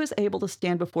 "Who is able to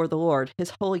stand before the Lord,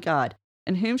 his holy God?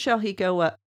 And whom shall he go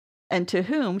up? And to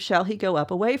whom shall he go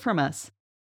up away from us?"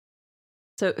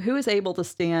 So, who is able to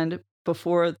stand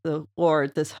before the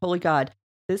Lord, this holy God?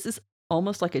 This is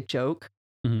almost like a joke.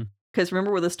 Mhm. Because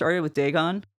remember where this started with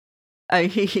Dagon?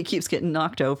 He keeps getting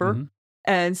knocked over. Mhm.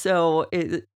 And so,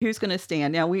 who's going to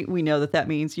stand? Now, we know that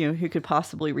means, who could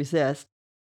possibly resist.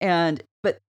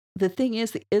 But the thing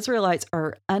is, the Israelites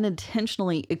are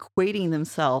unintentionally equating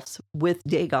themselves with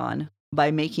Dagon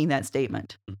by making that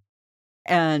statement. Mm.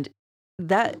 And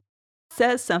that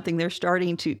says something. They're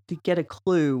starting to get a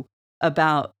clue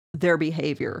about their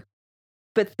behavior.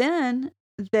 But then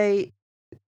they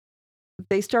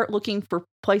start looking for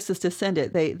places to send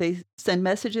it. They send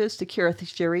messages to Kiriath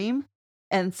Jearim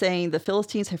and saying the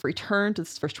Philistines have returned.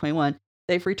 This is verse 21.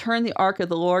 They've returned the ark of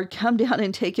the Lord. Come down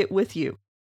and take it with you.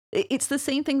 It's the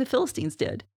same thing the Philistines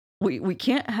did. We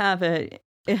can't have it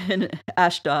in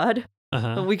Ashdod.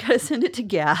 Uh-huh. We got to send it to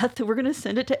Gath. We're going to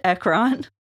send it to Ekron.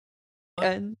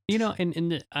 And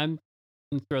I'm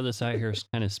gonna throw this out here as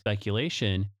kind of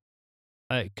speculation,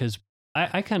 because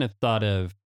I kind of thought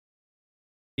of,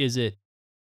 is it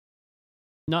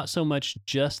not so much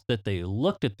just that they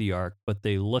looked at the ark, but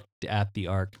they looked at the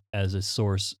ark as a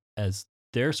source, as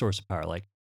their source of power. Like,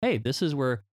 hey, this is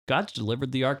where God's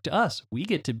delivered the ark to us. We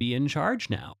get to be in charge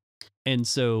now. And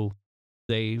so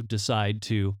they decide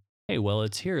to, hey, well,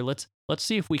 it's here. Let's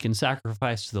see if we can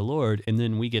sacrifice to the Lord, and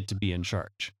then we get to be in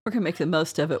charge. we're going to make the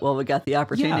most of it while we got the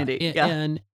opportunity. Yeah.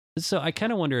 And so I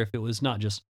kind of wonder if it was not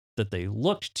just that they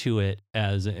looked to it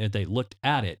as they looked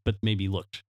at it, but maybe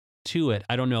looked to it.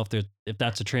 I don't know if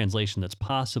that's a translation that's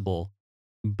possible,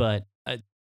 but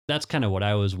that's kind of what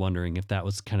I was wondering, if that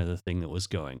was kind of the thing that was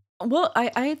going. Well,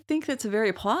 I think that's a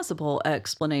very plausible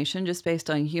explanation just based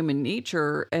on human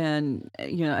nature. And,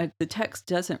 the text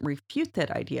doesn't refute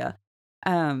that idea.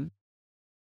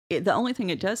 The only thing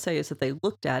it does say is that they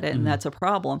looked at it, and Mhm. that's a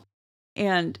problem.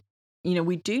 And,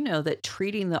 we do know that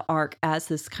treating the ark as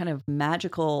this kind of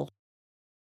magical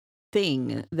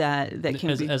thing that can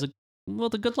as, be. as a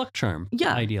the good luck charm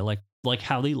Yeah. idea, like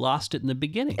how they lost it in the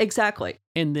beginning. Exactly.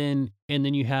 And then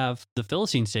you have the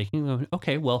Philistines taking,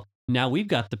 okay, well, now we've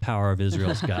got the power of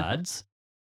Israel's gods,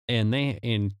 and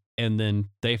then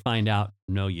they find out,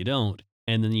 no, you don't.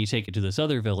 And then you take it to this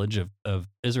other village of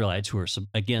Israelites who are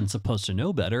again supposed to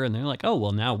know better, and they're like, oh,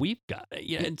 well, now we've got it.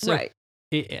 Yeah, and so Right.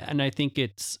 and I think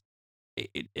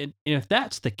if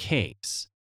that's the case,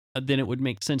 then it would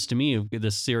make sense to me of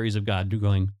this series of God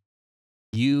going,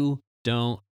 you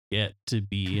don't get to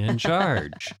be in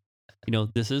charge.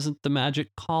 This isn't the magic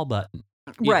call button.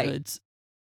 Right. It's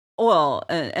Well,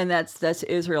 and that's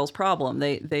Israel's problem.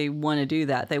 They want to do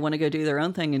that. They want to go do their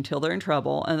own thing until they're in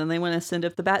trouble, and then they want to send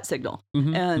up the bat signal.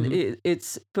 Mhm, And mhm.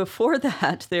 it's before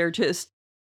that they're just,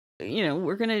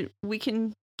 we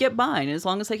can get by, and as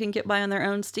long as they can get by on their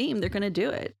own steam, they're going to do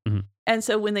it. Mhm. And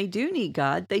so when they do need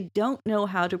God, they don't know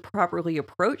how to properly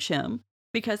approach Him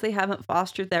because they haven't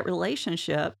fostered that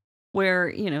relationship.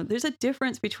 Where there's a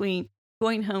difference between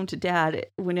going home to Dad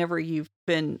whenever you've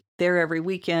been there every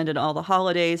weekend and all the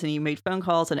holidays, and you made phone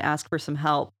calls and asked for some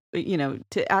help,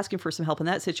 to asking for some help in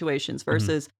that situations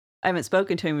versus I haven't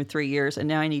spoken to him in 3 years and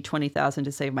now I need 20,000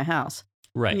 to save my house.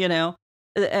 Right.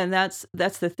 And that's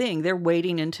the thing. They're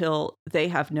waiting until they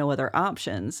have no other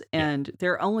options, and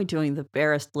they're only doing the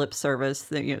barest lip service.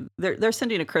 They're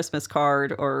sending a Christmas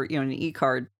card or an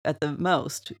e-card at the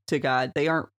most to God. They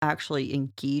aren't actually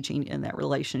engaging in that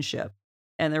relationship,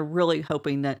 and they're really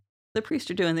hoping that the priests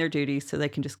are doing their duty so they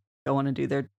can just go on and do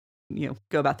their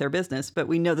go about their business. But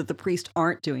we know that the priests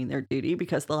aren't doing their duty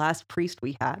because the last priest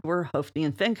we had were Hophni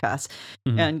and Phinehas,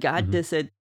 Mhm, and God mhm. just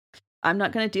said, I'm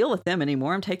not going to deal with them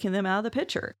anymore. I'm taking them out of the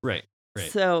picture. Right.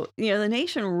 So, the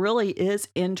nation really is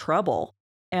in trouble.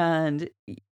 And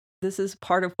this is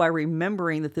part of why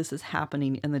remembering that this is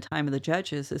happening in the time of the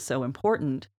judges is so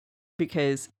important,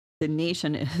 because the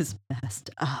nation is messed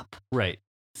up. Right.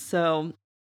 So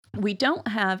we don't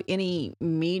have any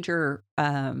major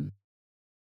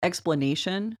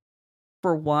explanation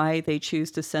for why they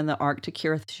choose to send the ark to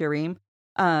Kiriath Jearim.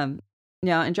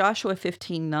 Now, in Joshua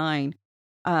 15:9,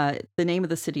 the name of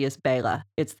the city is Bela.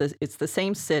 It's the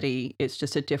same city. It's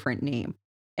just a different name.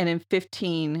 And in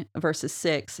 15 verses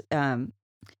 6,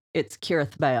 it's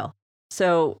Kiriath Baal.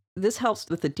 So this helps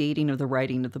with the dating of the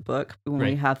writing of the book when we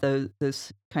Right. have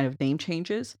those kind of name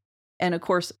changes. And of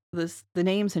course, the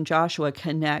names in Joshua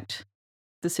connect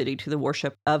the city to the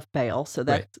worship of Baal. So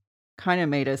that kind of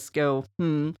made us go,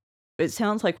 It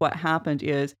sounds like what happened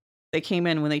is they came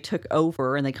in when they took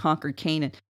over and they conquered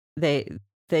Canaan. They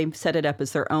set it up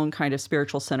as their own kind of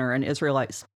spiritual center, an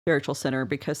Israelite spiritual center,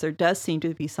 because there does seem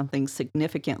to be something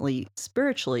significant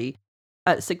spiritually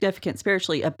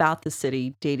about the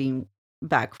city dating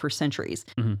back for centuries.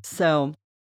 Mm-hmm. So,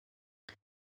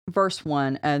 verse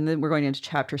 1, and then we're going into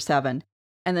chapter 7.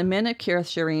 And the men of Kiriath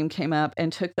Jearim came up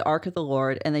and took the ark of the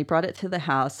Lord, and they brought it to the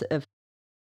house of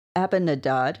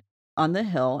Abinadab on the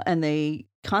hill, and they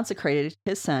consecrated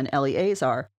his son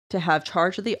Eleazar to have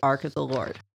charge of the ark of the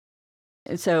Lord.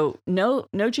 And so no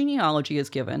genealogy is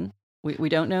given. We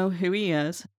don't know who he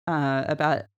is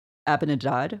about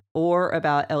Abinadab or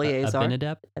about Eleazar.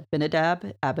 Abinadab.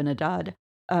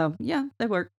 Yeah, they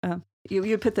work.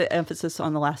 You put the emphasis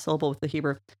on the last syllable with the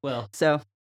Hebrew. Well, so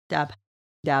Dad.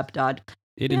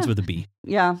 It ends with a B.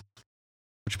 Yeah.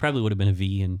 Which probably would have been a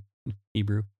V in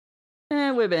Hebrew.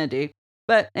 It would have been a D.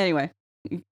 But anyway,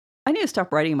 I need to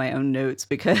stop writing my own notes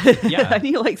because I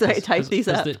need to type these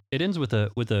up. It ends with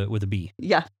a B.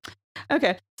 Yeah.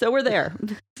 Okay. So we're there.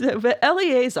 But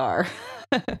Eleazar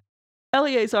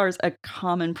is a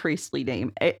common priestly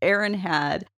name. Aaron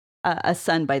had a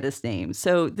son by this name.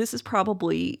 So this is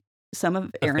probably some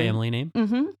of Aaron. A family name?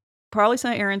 Mm-hmm. Probably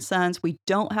some of Aaron's sons. We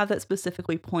don't have that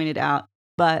specifically pointed out,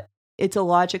 but it's a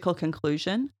logical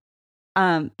conclusion.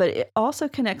 But it also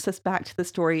connects us back to the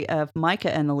story of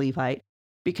Micah and the Levite,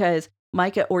 because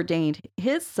Micah ordained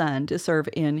his son to serve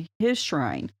in his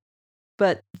shrine.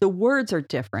 But the words are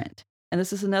different. And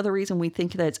this is another reason we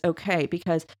think that it's okay,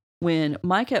 because when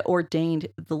Micah ordained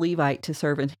the Levite to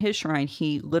serve in his shrine,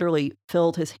 he literally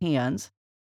filled his hands.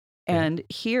 Okay. And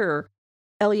here,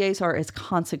 Eleazar is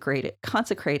consecrated,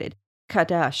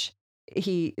 Kadesh.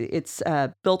 It's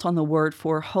built on the word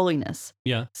for holiness.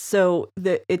 Yeah. So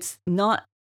it's not,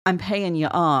 I'm paying you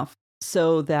off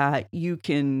so that you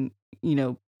can,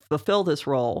 fulfill this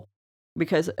role.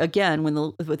 Because again,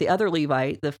 with the other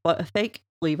Levite, the fake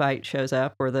Levite shows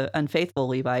up, or the unfaithful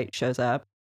Levite shows up,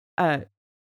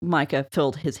 Micah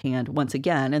filled his hand once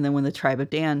again. And then when the tribe of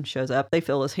Dan shows up, they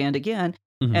fill his hand again.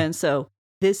 Mm-hmm. And so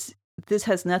this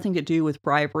has nothing to do with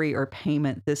bribery or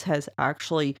payment. This has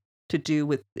actually to do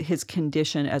with his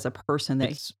condition as a person.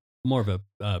 It's more of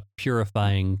a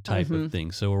purifying type of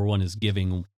thing. So where one is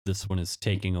giving, this one is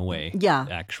taking away. Yeah.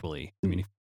 Actually. I mean,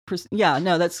 yeah,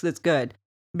 no, that's good.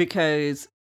 Because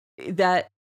but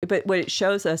what it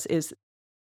shows us is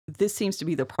this seems to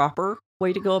be the proper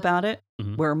way to go about it,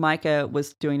 where Micah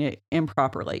was doing it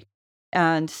improperly.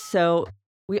 And so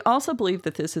we also believe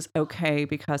that this is okay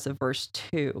because of verse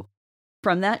 2.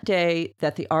 From that day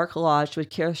that the ark lodged with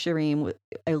Kiriath Jearim,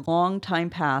 a long time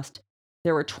passed,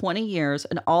 there were 20 years,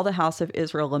 and all the house of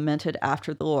Israel lamented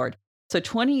after the Lord. So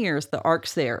 20 years, the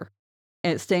ark's there,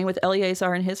 and it's staying with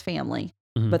Eleazar and his family.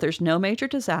 But there's no major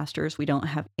disasters. We don't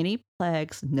have any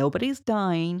plagues. Nobody's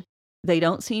dying. They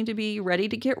don't seem to be ready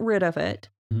to get rid of it.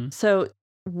 So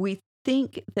we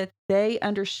think that they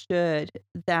understood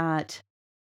that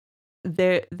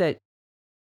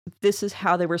this is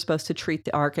how they were supposed to treat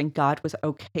the ark, and God was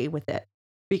okay with it,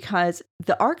 because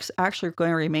the ark's actually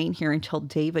going to remain here until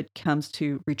David comes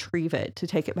to retrieve it, to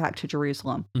take it back to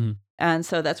Jerusalem. And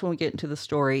so that's when we get into the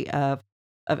story of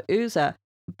Uzzah.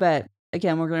 But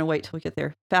again, we're going to wait till we get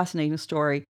there. Fascinating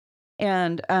story.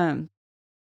 And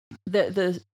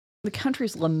the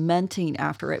country's lamenting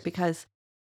after it because,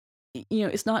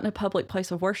 it's not in a public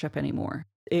place of worship anymore.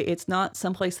 It's not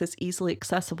someplace that's easily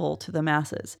accessible to the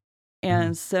masses.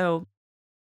 And so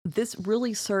this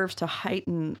really serves to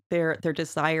heighten their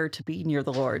desire to be near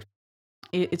the Lord.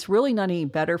 It's really not any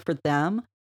better for them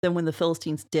than when the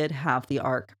Philistines did have the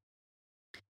ark.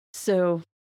 So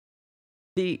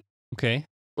Okay.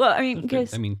 Well, I mean,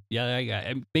 because it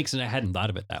makes sense. I hadn't thought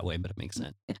of it that way, but it makes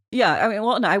sense. Yeah, I mean,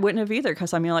 well, no, I wouldn't have either,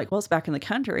 because it's back in the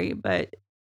country. But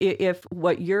if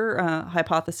what your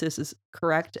hypothesis is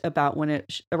correct about when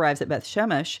it arrives at Beth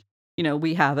Shemesh,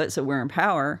 we have it, so we're in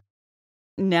power.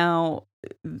 Now,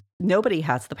 nobody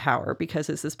has the power because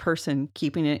it's this person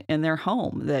keeping it in their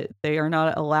home, that they are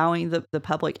not allowing the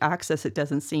public access. It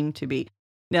doesn't seem to be.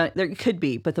 Now, there could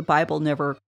be, but the Bible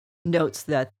never notes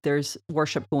that there's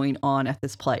worship going on at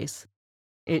this place.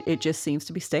 It just seems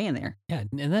to be staying there. Yeah,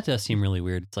 and that does seem really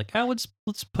weird. It's like, let's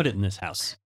put it in this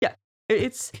house. Yeah,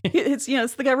 it's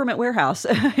it's the government warehouse.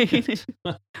 I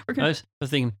was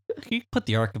thinking, you put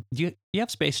the ark. Do you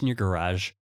have space in your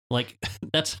garage? Like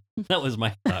that was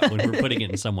my thought when we're putting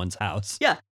it in someone's house.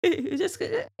 Yeah, just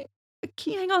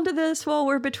can you hang on to this while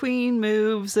we're between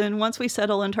moves and once we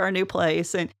settle into our new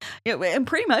place? And and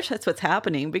pretty much that's what's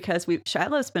happening because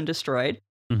Shiloh's been destroyed.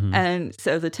 Mhm. And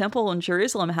so the temple in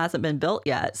Jerusalem hasn't been built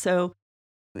yet. So,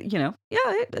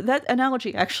 that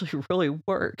analogy actually really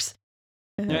works.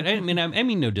 I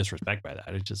mean no disrespect by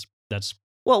that. It's just that's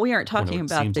Well, we aren't I know talking it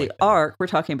about seems the like that. ark. We're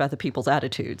talking about the people's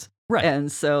attitudes. right.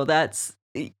 And so that's,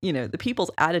 the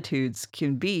people's attitudes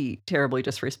can be terribly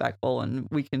disrespectful. And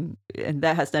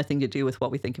that has nothing to do with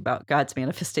what we think about God's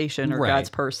manifestation or Right. God's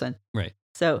person. Right.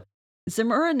 So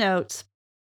Zimura notes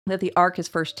that the ark is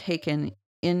first taken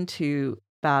into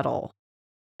battle.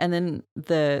 And then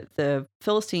the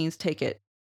Philistines take it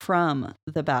from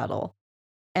the battle.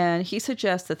 And he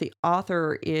suggests that the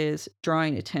author is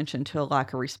drawing attention to a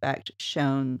lack of respect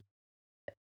shown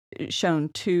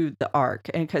to the ark.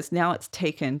 And because now it's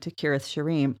taken to Kiriath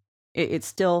Jearim, it's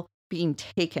still being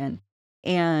taken.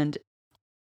 And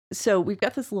so we've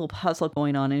got this little puzzle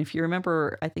going on. And if you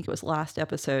remember, I think it was last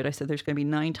episode, I said there's going to be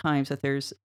 9 times that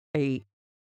there's a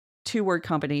 2-word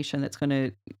combination that's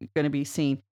going to be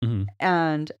seen. Mhm.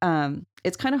 And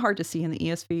it's kind of hard to see in the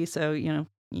ESV. So,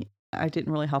 I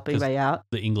didn't really help anybody out.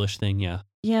 The English thing, yeah.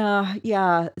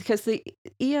 Yeah, because the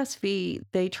ESV,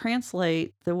 they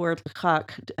translate the word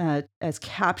 "lachak" as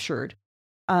captured.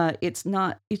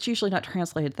 It's usually not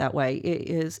translated that way.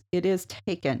 It is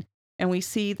taken. And we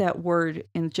see that word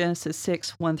in Genesis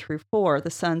 6:1-4. The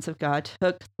sons of God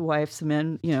took the wives of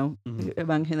men, Mhm.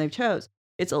 among whom they chose.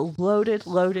 It's a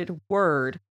loaded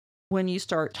word when you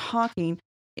start talking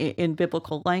in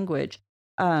biblical language.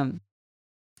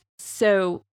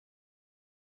 So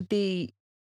when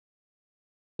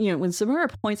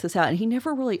Zimura points this out, and he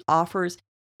never really offers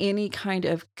any kind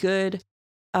of good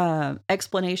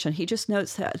explanation. He just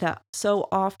notes that so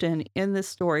often in this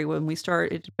story, when we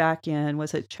started back in,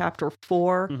 was it chapter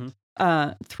 4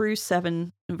 through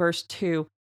 7, verse 2,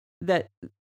 that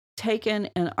taken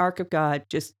and Ark of God,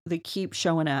 they keep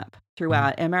showing up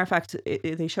throughout. And matter of fact,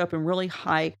 they show up in really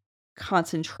high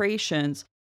concentrations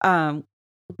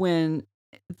when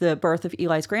the birth of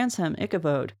Eli's grandson,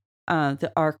 Ichabod,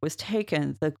 the ark was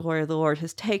taken, the glory of the Lord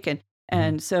has taken.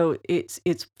 And so it's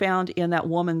found in that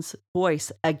woman's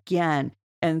voice again.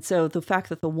 And so the fact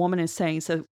that the woman is saying,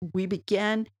 so we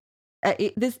begin,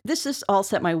 this just all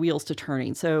set my wheels to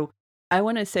turning. So I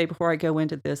want to say before I go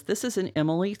into this is an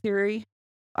Emily theory.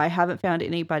 I haven't found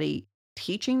anybody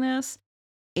teaching this.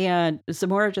 And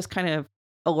Zimura just kind of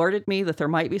alerted me that there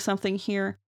might be something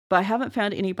here, but I haven't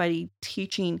found anybody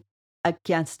teaching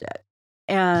against it.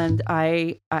 And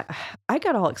I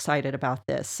got all excited about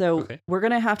this. So Okay. we're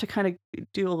going to have to kind of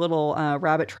do a little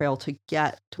rabbit trail to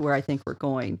get to where I think we're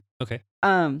going. Okay.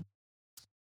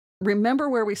 Remember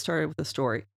where we started with the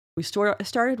story. We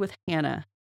started with Hannah,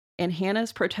 and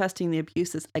Hannah's protesting the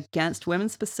abuses against women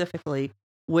specifically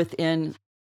within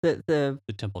the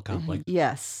temple complex.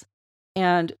 Yes.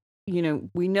 And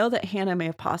we know that Hannah may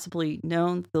have possibly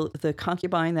known the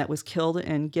concubine that was killed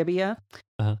in Gibeah,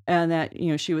 and that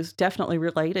she was definitely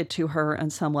related to her on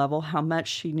some level. How much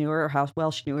she knew her or how well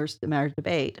she knew her is the matter of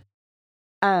debate.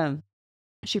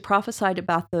 She prophesied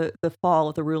about the fall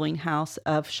of the ruling house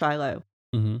of Shiloh,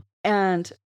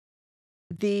 and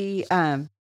the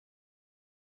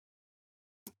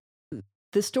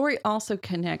story also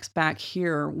connects back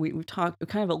here. We kind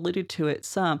of alluded to it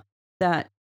some, that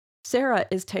Sarah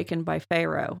is taken by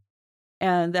Pharaoh,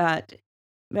 and that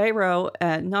Pharaoh,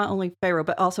 not only Pharaoh,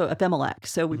 but also Abimelech.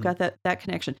 So we've got that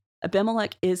connection.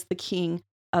 Abimelech is the king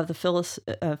of the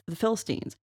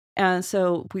Philistines. And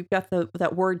so we've got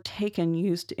that word taken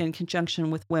used in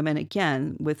conjunction with women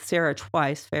again, with Sarah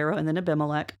twice, Pharaoh, and then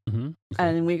Abimelech. Okay.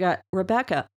 And we got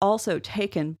Rebecca also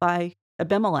taken by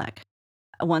Abimelech,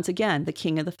 once again, the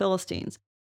king of the Philistines.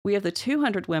 We have the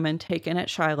 200 women taken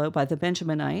at Shiloh by the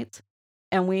Benjaminites.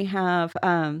 And we have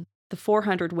the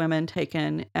 400 women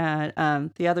taken at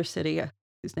the other city,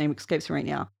 whose name escapes me right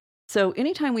now. So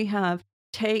anytime we have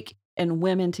take and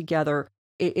women together,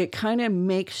 it kind of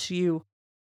makes you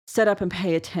set up and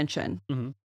pay attention.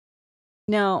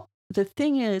 Now, the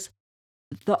thing is,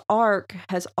 the ark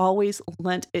has always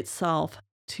lent itself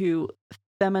to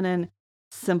feminine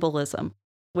symbolism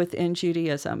within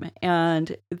Judaism.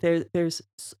 And there's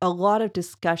a lot of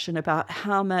discussion about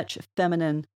how much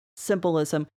feminine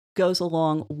symbolism goes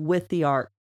along with the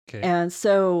ark. Okay. And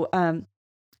so I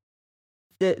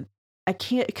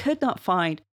could not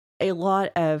find a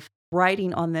lot of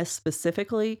writing on this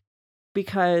specifically,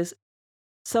 because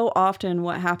so often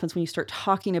what happens when you start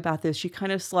talking about this, you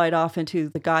kind of slide off into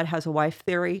the God has a wife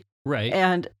theory. Right.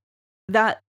 And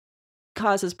that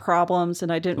causes problems.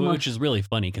 And I didn't want... Which is really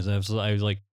funny because I was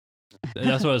like,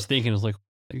 that's what I was thinking. I was like,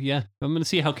 Yeah, I'm going to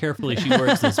see how carefully she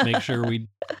words this. Make sure we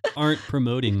aren't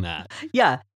promoting that.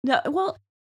 Yeah. No, well,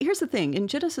 here's the thing. In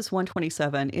Genesis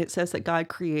 1:27, it says that God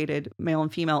created male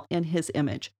and female in his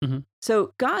image. Mhm.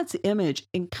 So God's image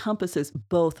encompasses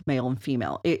both male and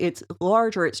female. It's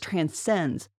larger, it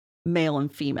transcends male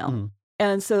and female. Mhm.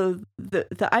 And so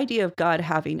the idea of God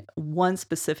having one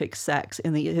specific sex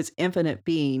in his infinite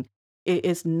being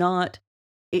is not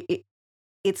it,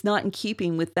 it's not in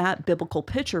keeping with that biblical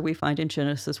picture we find in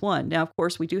Genesis 1. Now, of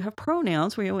course, we do have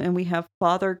pronouns, and we have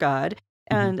Father God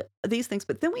and these things,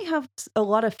 but then we have a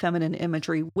lot of feminine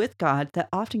imagery with God that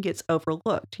often gets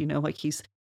overlooked. Like he's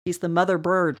the mother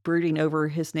bird brooding over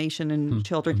his nation and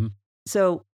children. Mm-hmm.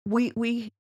 So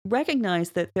we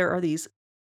recognize that there are these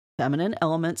feminine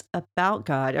elements about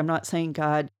God. I'm not saying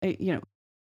God,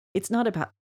 it's not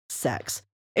about sex.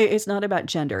 It's not about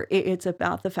gender. It's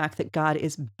about the fact that God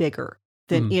is bigger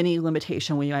than any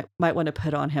limitation we might want to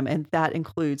put on him. And that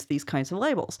includes these kinds of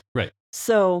labels. Right.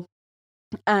 So,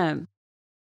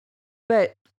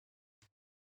 but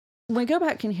when we go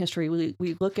back in history,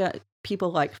 we look at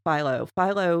people like Philo.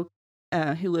 Philo,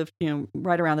 who lived,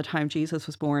 right around the time Jesus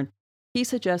was born, he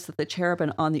suggests that the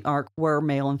cherubim on the ark were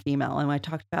male and female. And I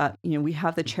talked about, we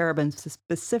have the cherubim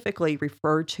specifically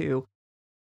referred to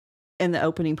in the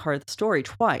opening part of the story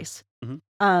twice.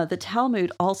 The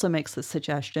Talmud also makes this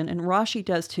suggestion, and Rashi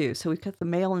does too. So we've got the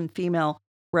male and female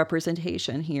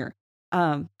representation here.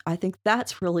 I think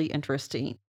that's really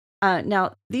interesting.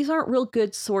 Now, these aren't real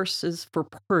good sources for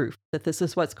proof that this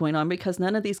is what's going on because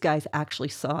none of these guys actually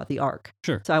saw the ark.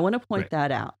 Sure. So I want to point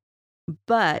that out.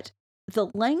 But the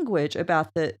language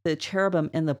about the cherubim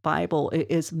in the Bible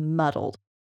is muddled.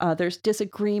 There's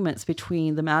disagreements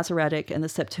between the Masoretic and the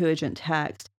Septuagint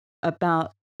text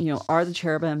about, are the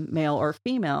cherubim male or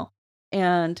female?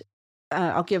 And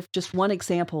I'll give just one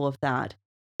example of that.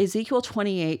 Ezekiel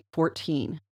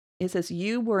 28:14. It says,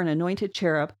 "You were an anointed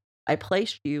cherub. I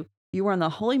placed you. You were on the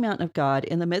holy mountain of God.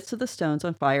 In the midst of the stones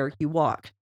on fire, you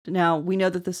walked." Now, we know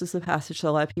that this is the passage that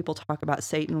a lot of people talk about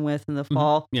Satan with in the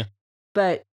fall. Yeah.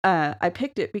 But I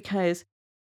picked it because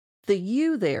the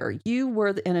 "you" there, you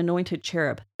were an anointed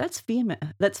cherub. That's female.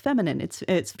 That's feminine.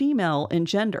 It's female in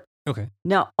gender. Okay.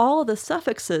 Now, all of the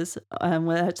suffixes, well,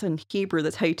 that's in Hebrew.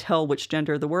 That's how you tell which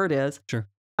gender the word is. Sure.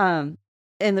 And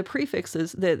the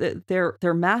prefixes,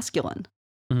 they're masculine.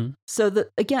 So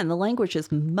again, the language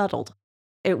is muddled.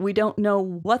 We don't know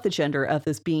what the gender of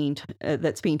this being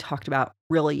that's being talked about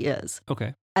really is.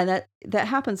 Okay. And that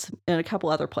happens in a couple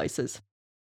other places.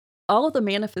 All of the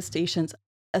manifestations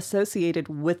associated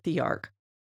with the ark,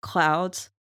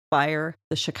 clouds, fire,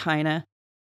 the Shekinah,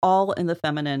 all in the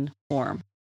feminine form.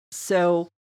 So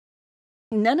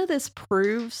none of this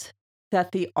proves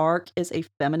that the ark is a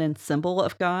feminine symbol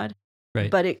of God, right?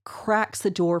 But it cracks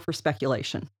the door for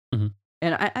speculation.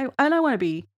 And I want to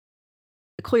be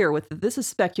clear with this is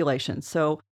speculation.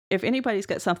 So if anybody's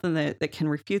got something that can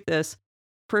refute this,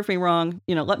 prove me wrong,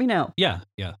 let me know. Yeah.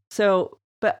 So,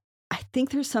 but I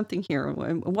think there's something here.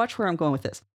 And watch where I'm going with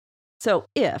this. So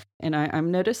if, and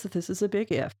I'm noticed that this is a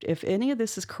big if any of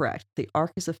this is correct, the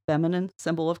ark is a feminine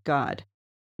symbol of God,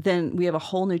 then we have a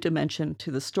whole new dimension to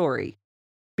the story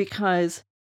because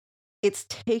it's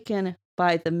taken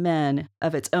by the men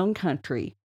of its own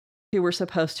country who were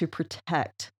supposed to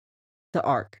protect the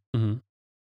ark.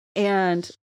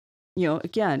 And,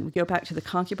 again, we go back to the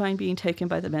concubine being taken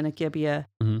by the men at Gibeah,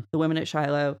 the women at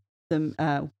Shiloh,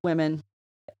 the women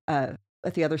at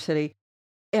the other city.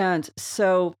 And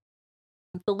so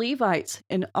the Levites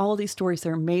in all of these stories,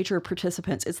 they're major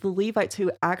participants. It's the Levites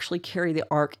who actually carry the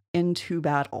ark into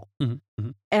battle.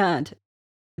 And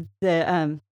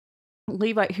the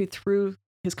Levite who threw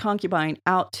his concubine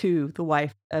out to the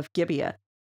wife of Gibeah.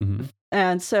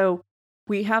 And so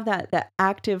we have that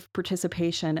active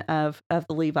participation of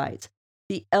the Levites.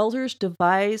 The elders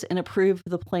devise and approve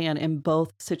the plan in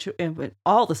in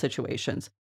all the situations.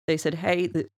 They said, hey,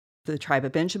 the tribe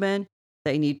of Benjamin,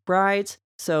 they need brides.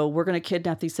 So we're going to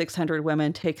kidnap these 600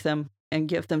 women, take them and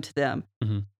give them to them.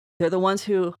 They're the ones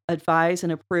who advise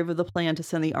and approve of the plan to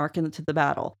send the ark into the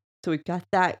battle. So we've got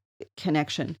that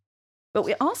connection. But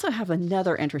we also have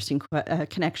another interesting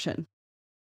connection.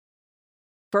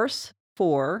 Verse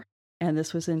 4, and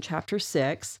this was in chapter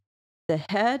 6, the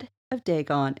head of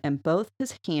Dagon and both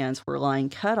his hands were lying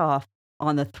cut off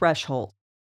on the threshold.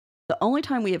 The only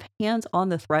time we have hands on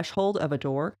the threshold of a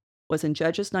door was in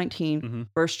Judges 19,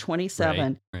 verse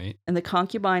 27. Right. And the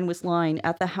concubine was lying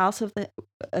at the house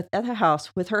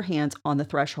with her hands on the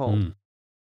threshold.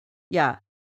 Yeah.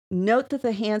 Note that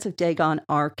the hands of Dagon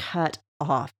are cut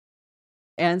off.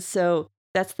 And so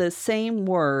that's the same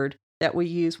word that we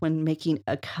use when making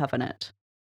a covenant.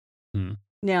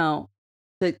 Now,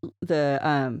 the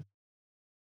the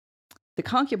the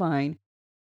concubine,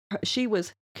 she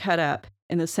was cut up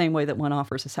in the same way that one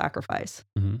offers a sacrifice.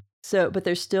 Hmm. So, but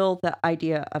there's still the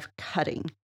idea of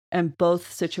cutting in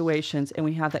both situations, and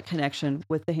we have that connection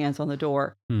with the hands on the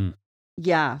door. Hmm.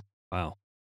 Yeah. Wow.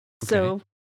 Okay. So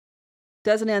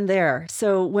doesn't end there.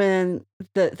 So when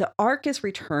the ark is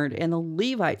returned and the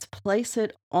Levites place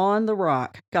it on the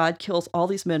rock, God kills all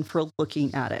these men for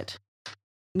looking at it.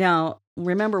 Now,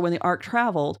 remember when the ark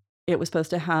traveled, it was supposed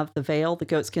to have the veil, the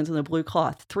goatskins, and the blue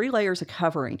cloth, 3 layers of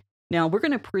covering. Now, we're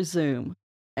going to presume,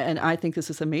 and I think this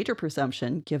is a major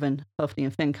presumption given Hophni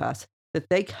and Phinehas, that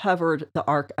they covered the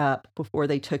ark up before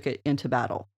they took it into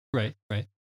battle. Right. Right.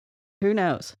 Who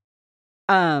knows?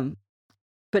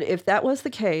 But if that was the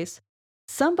case,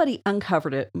 somebody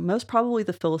uncovered it, most probably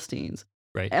the Philistines.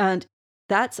 Right. And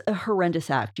that's a horrendous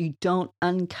act. You don't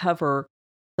uncover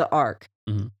the ark.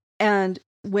 Hmm. And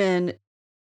when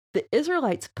the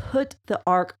Israelites put the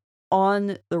ark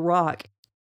on the rock,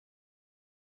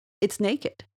 it's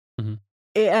naked. Mhm.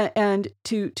 And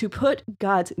to put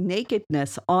God's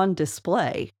nakedness on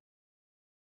display,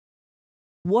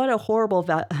 what a horrible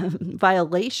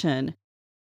violation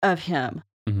of him.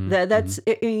 Hmm. That's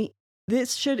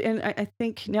this should, and I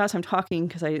think now as I'm talking,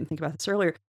 because I didn't think about this earlier,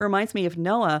 it reminds me of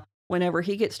Noah whenever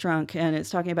he gets drunk and it's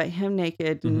talking about him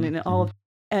naked and, Mhm, and all of,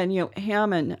 and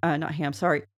Ham and not Ham,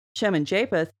 sorry, Shem and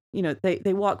Japheth,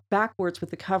 they walk backwards with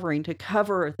the covering to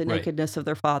cover the Right. nakedness of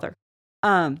their father.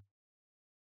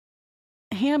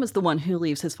 Ham is the one who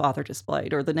leaves his father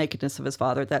displayed, or the nakedness of his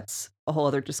father. That's a whole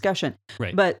other discussion.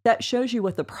 Right. But that shows you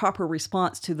what the proper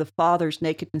response to the father's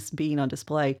nakedness being on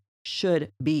display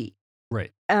should be.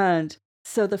 Right. And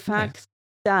so the fact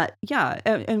that,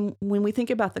 and when we think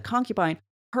about the concubine,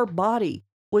 her body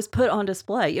was put on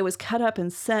display. It was cut up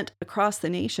and sent across the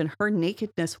nation. Her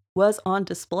nakedness was on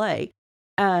display.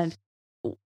 And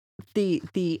the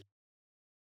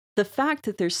fact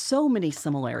that there's so many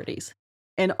similarities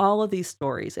in all of these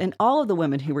stories, and all of the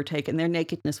women who were taken, their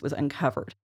nakedness was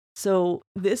uncovered. So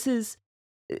this is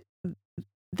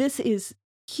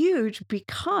huge,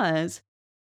 because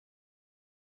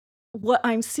what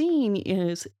I'm seeing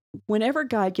is whenever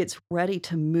God gets ready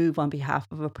to move on behalf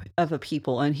of a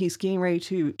people, and he's getting ready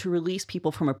to release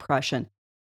people from oppression,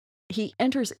 he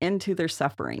enters into their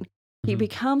suffering. He Mhm.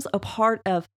 becomes a part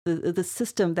of the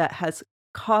system that has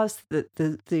caused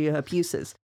the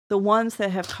abuses, the ones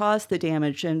that have caused the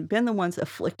damage and been the ones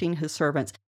afflicting his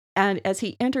servants. And as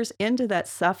he enters into that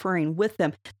suffering with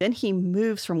them, then he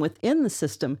moves from within the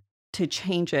system to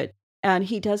change it. And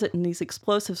he does it in these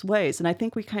explosive ways. And I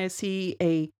think we kind of see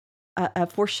a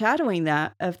foreshadowing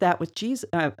of that with Jesus.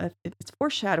 It's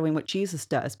foreshadowing what Jesus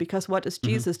does, because what does Mhm.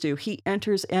 Jesus do? He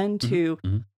enters into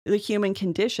Mhm. the human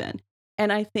condition.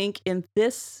 And I think in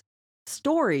this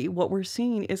story, what we're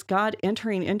seeing is God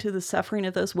entering into the suffering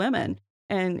of those women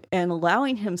and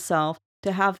allowing himself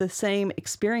to have the same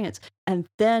experience, and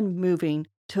then moving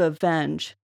to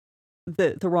avenge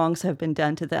the wrongs that have been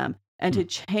done to them, and to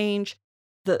change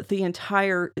the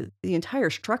entire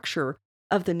structure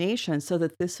of the nation so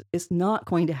that this is not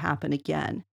going to happen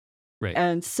again. Right.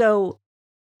 And so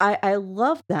I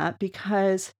love that,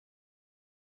 because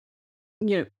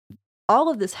all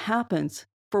of this happens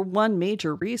for one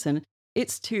major reason.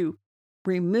 It's to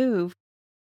remove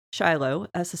Shiloh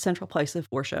as the central place of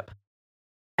worship.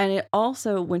 And it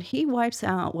also, when he wipes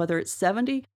out, whether it's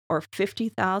 70 or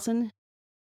 50,000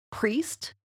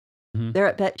 priests, Mhm. there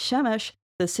at Bet Shemesh,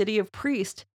 the city of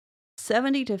priests,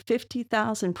 70 to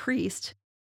 50,000 priests,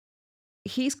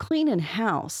 he's cleaning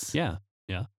house. Yeah.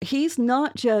 Yeah. He's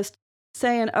not just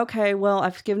saying, okay, well,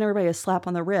 I've given everybody a slap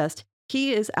on the wrist.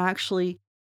 He is actually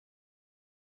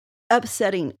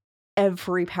upsetting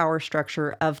every power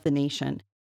structure of the nation.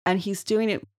 And he's doing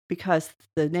it because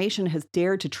the nation has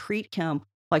dared to treat him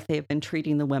like they have been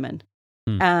treating the women.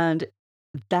 Hmm. And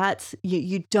that's,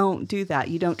 you don't do that.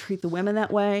 You don't treat the women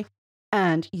that way,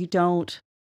 and you don't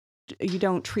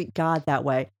treat God that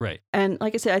way. Right. And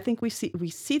like I said, I think we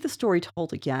see the story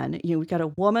told again. We've got a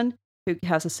woman who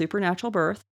has a supernatural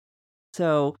birth.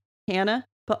 So Hannah,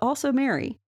 but also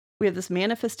Mary. We have this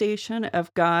manifestation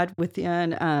of God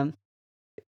within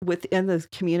the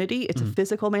community. It's a Mhm.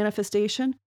 physical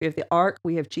manifestation. We have the ark.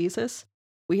 We have Jesus.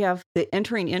 We have the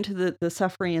entering into the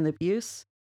suffering and the abuse.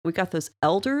 We got those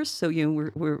elders. So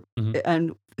we're Mhm.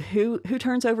 and who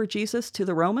turns over Jesus to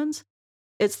the Romans?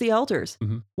 It's the elders.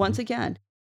 Mhm. Once again,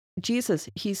 Jesus,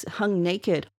 he's hung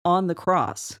naked on the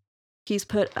cross. He's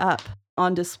put up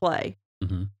on display,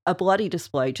 Mhm. a bloody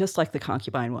display, just like the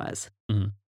concubine was.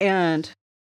 Mhm. And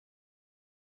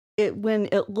when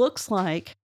it looks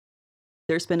like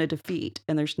there's been a defeat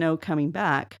and there's no coming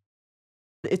back,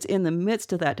 it's in the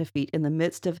midst of that defeat, in the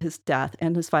midst of his death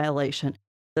and his violation,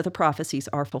 that the prophecies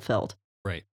are fulfilled.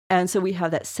 Right. And so we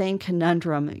have that same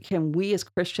conundrum. Can we as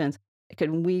Christians,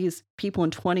 can we as people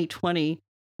in 2020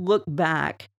 look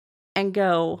back and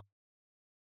go,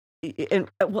 and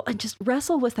just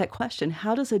wrestle with that question?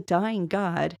 How does a dying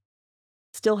God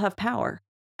still have power?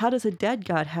 How does a dead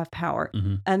God have power?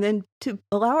 Mm-hmm. And then to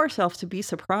allow ourselves to be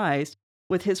surprised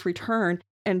with his return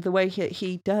and the way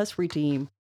he does redeem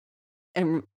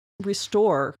and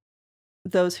restore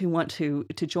those who want to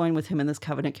join with him in this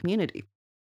covenant community.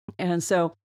 And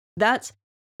so that's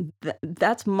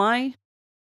my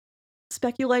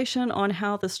speculation on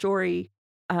how the story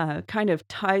kind of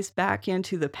ties back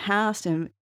into the past and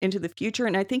into the future.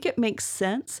 And I think it makes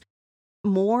sense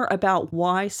more about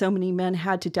why so many men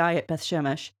had to die at Beth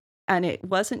Shemesh. And it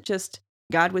wasn't just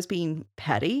God was being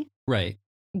petty. Right.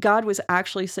 God was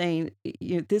actually saying,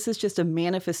 this is just a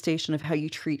manifestation of how you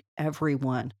treat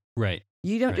everyone. Right.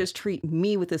 You don't just treat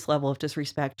me with this level of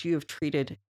disrespect. You have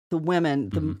treated the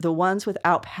women, the ones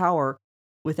without power,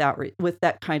 with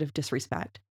that kind of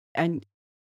disrespect. And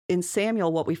in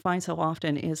Samuel, what we find so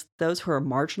often is those who are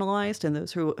marginalized and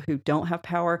those who don't have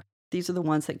power, these are the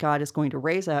ones that God is going to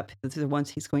raise up. These are the ones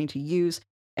he's going to use,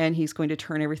 and he's going to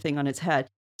turn everything on its head.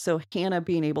 So Hannah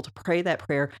being able to pray that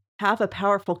prayer, have a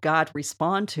powerful God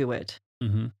respond to it.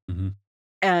 Mm-hmm. Mm-hmm.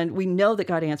 And we know that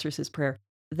God answers his prayer.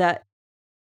 That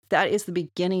is the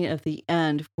beginning of the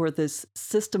end for this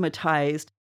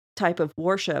systematized type of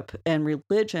worship and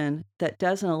religion that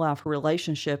doesn't allow for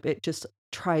relationship. It just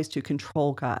tries to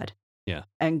control God. Yeah.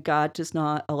 And God does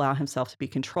not allow himself to be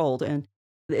controlled. And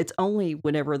it's only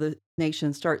whenever the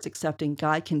nation starts accepting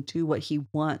God can do what he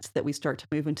wants that we start to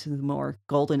move into the more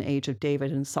golden age of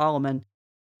David and Solomon.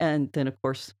 And then, of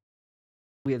course,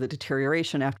 we have the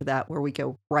deterioration after that, where we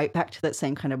go right back to that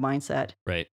same kind of mindset.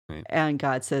 Right. Right. And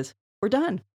God says, we're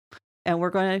done. And we're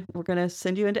gonna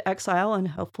send you into exile, and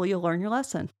hopefully you'll learn your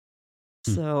lesson.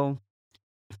 So,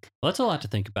 well, that's a lot to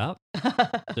think about.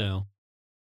 So,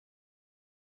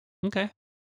 okay.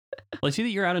 Well, I see that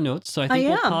you're out of notes, so I think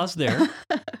we'll pause there,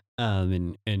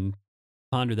 and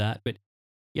ponder that. But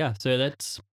yeah, so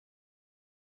that's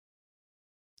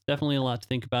definitely a lot to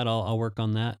think about. I'll work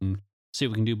on that and see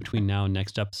what we can do between now and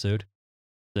next episode.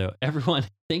 So, everyone,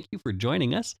 thank you for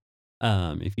joining us.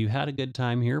 If you had a good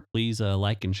time here, please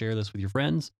like and share this with your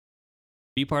friends.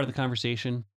 Be part of the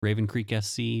conversation,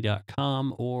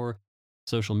 ravencreeksc.com or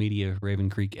social media, Raven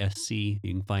Creek SC. You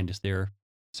can find us there.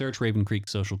 Search Raven Creek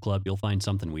Social Club. You'll find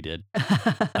something we did.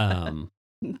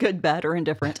 Good, bad, or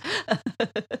indifferent.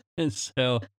 And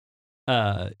so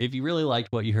if you really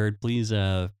liked what you heard, please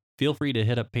feel free to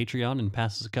hit up Patreon and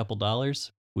pass us a couple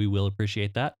dollars. We will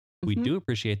appreciate that. Mm-hmm. We do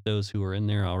appreciate those who are in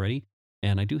there already.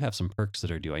 And I do have some perks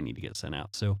that are due I need to get sent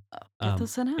out. So get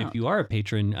those sent out. If you are a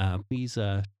patron, please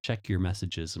check your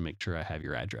messages and make sure I have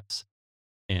your address.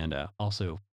 And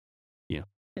also,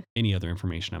 any other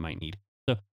information I might need.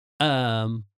 So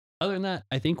other than that,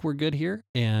 I think we're good here.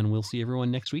 And we'll see everyone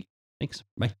next week. Thanks.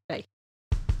 Bye. Bye.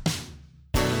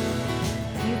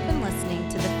 You've been listening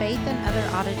to the Faith and Other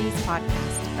Oddities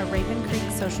podcast, a Raven Creek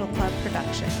Social Club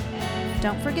production.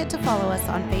 Don't forget to follow us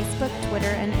on Facebook, Twitter,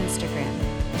 and Instagram.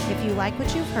 If you like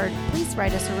what you've heard, please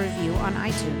write us a review on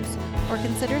iTunes or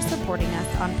consider supporting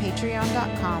us on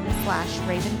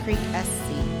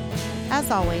patreon.com/RavenCreekSC. As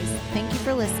always, thank you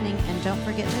for listening, and don't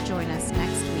forget to join us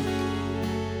next week.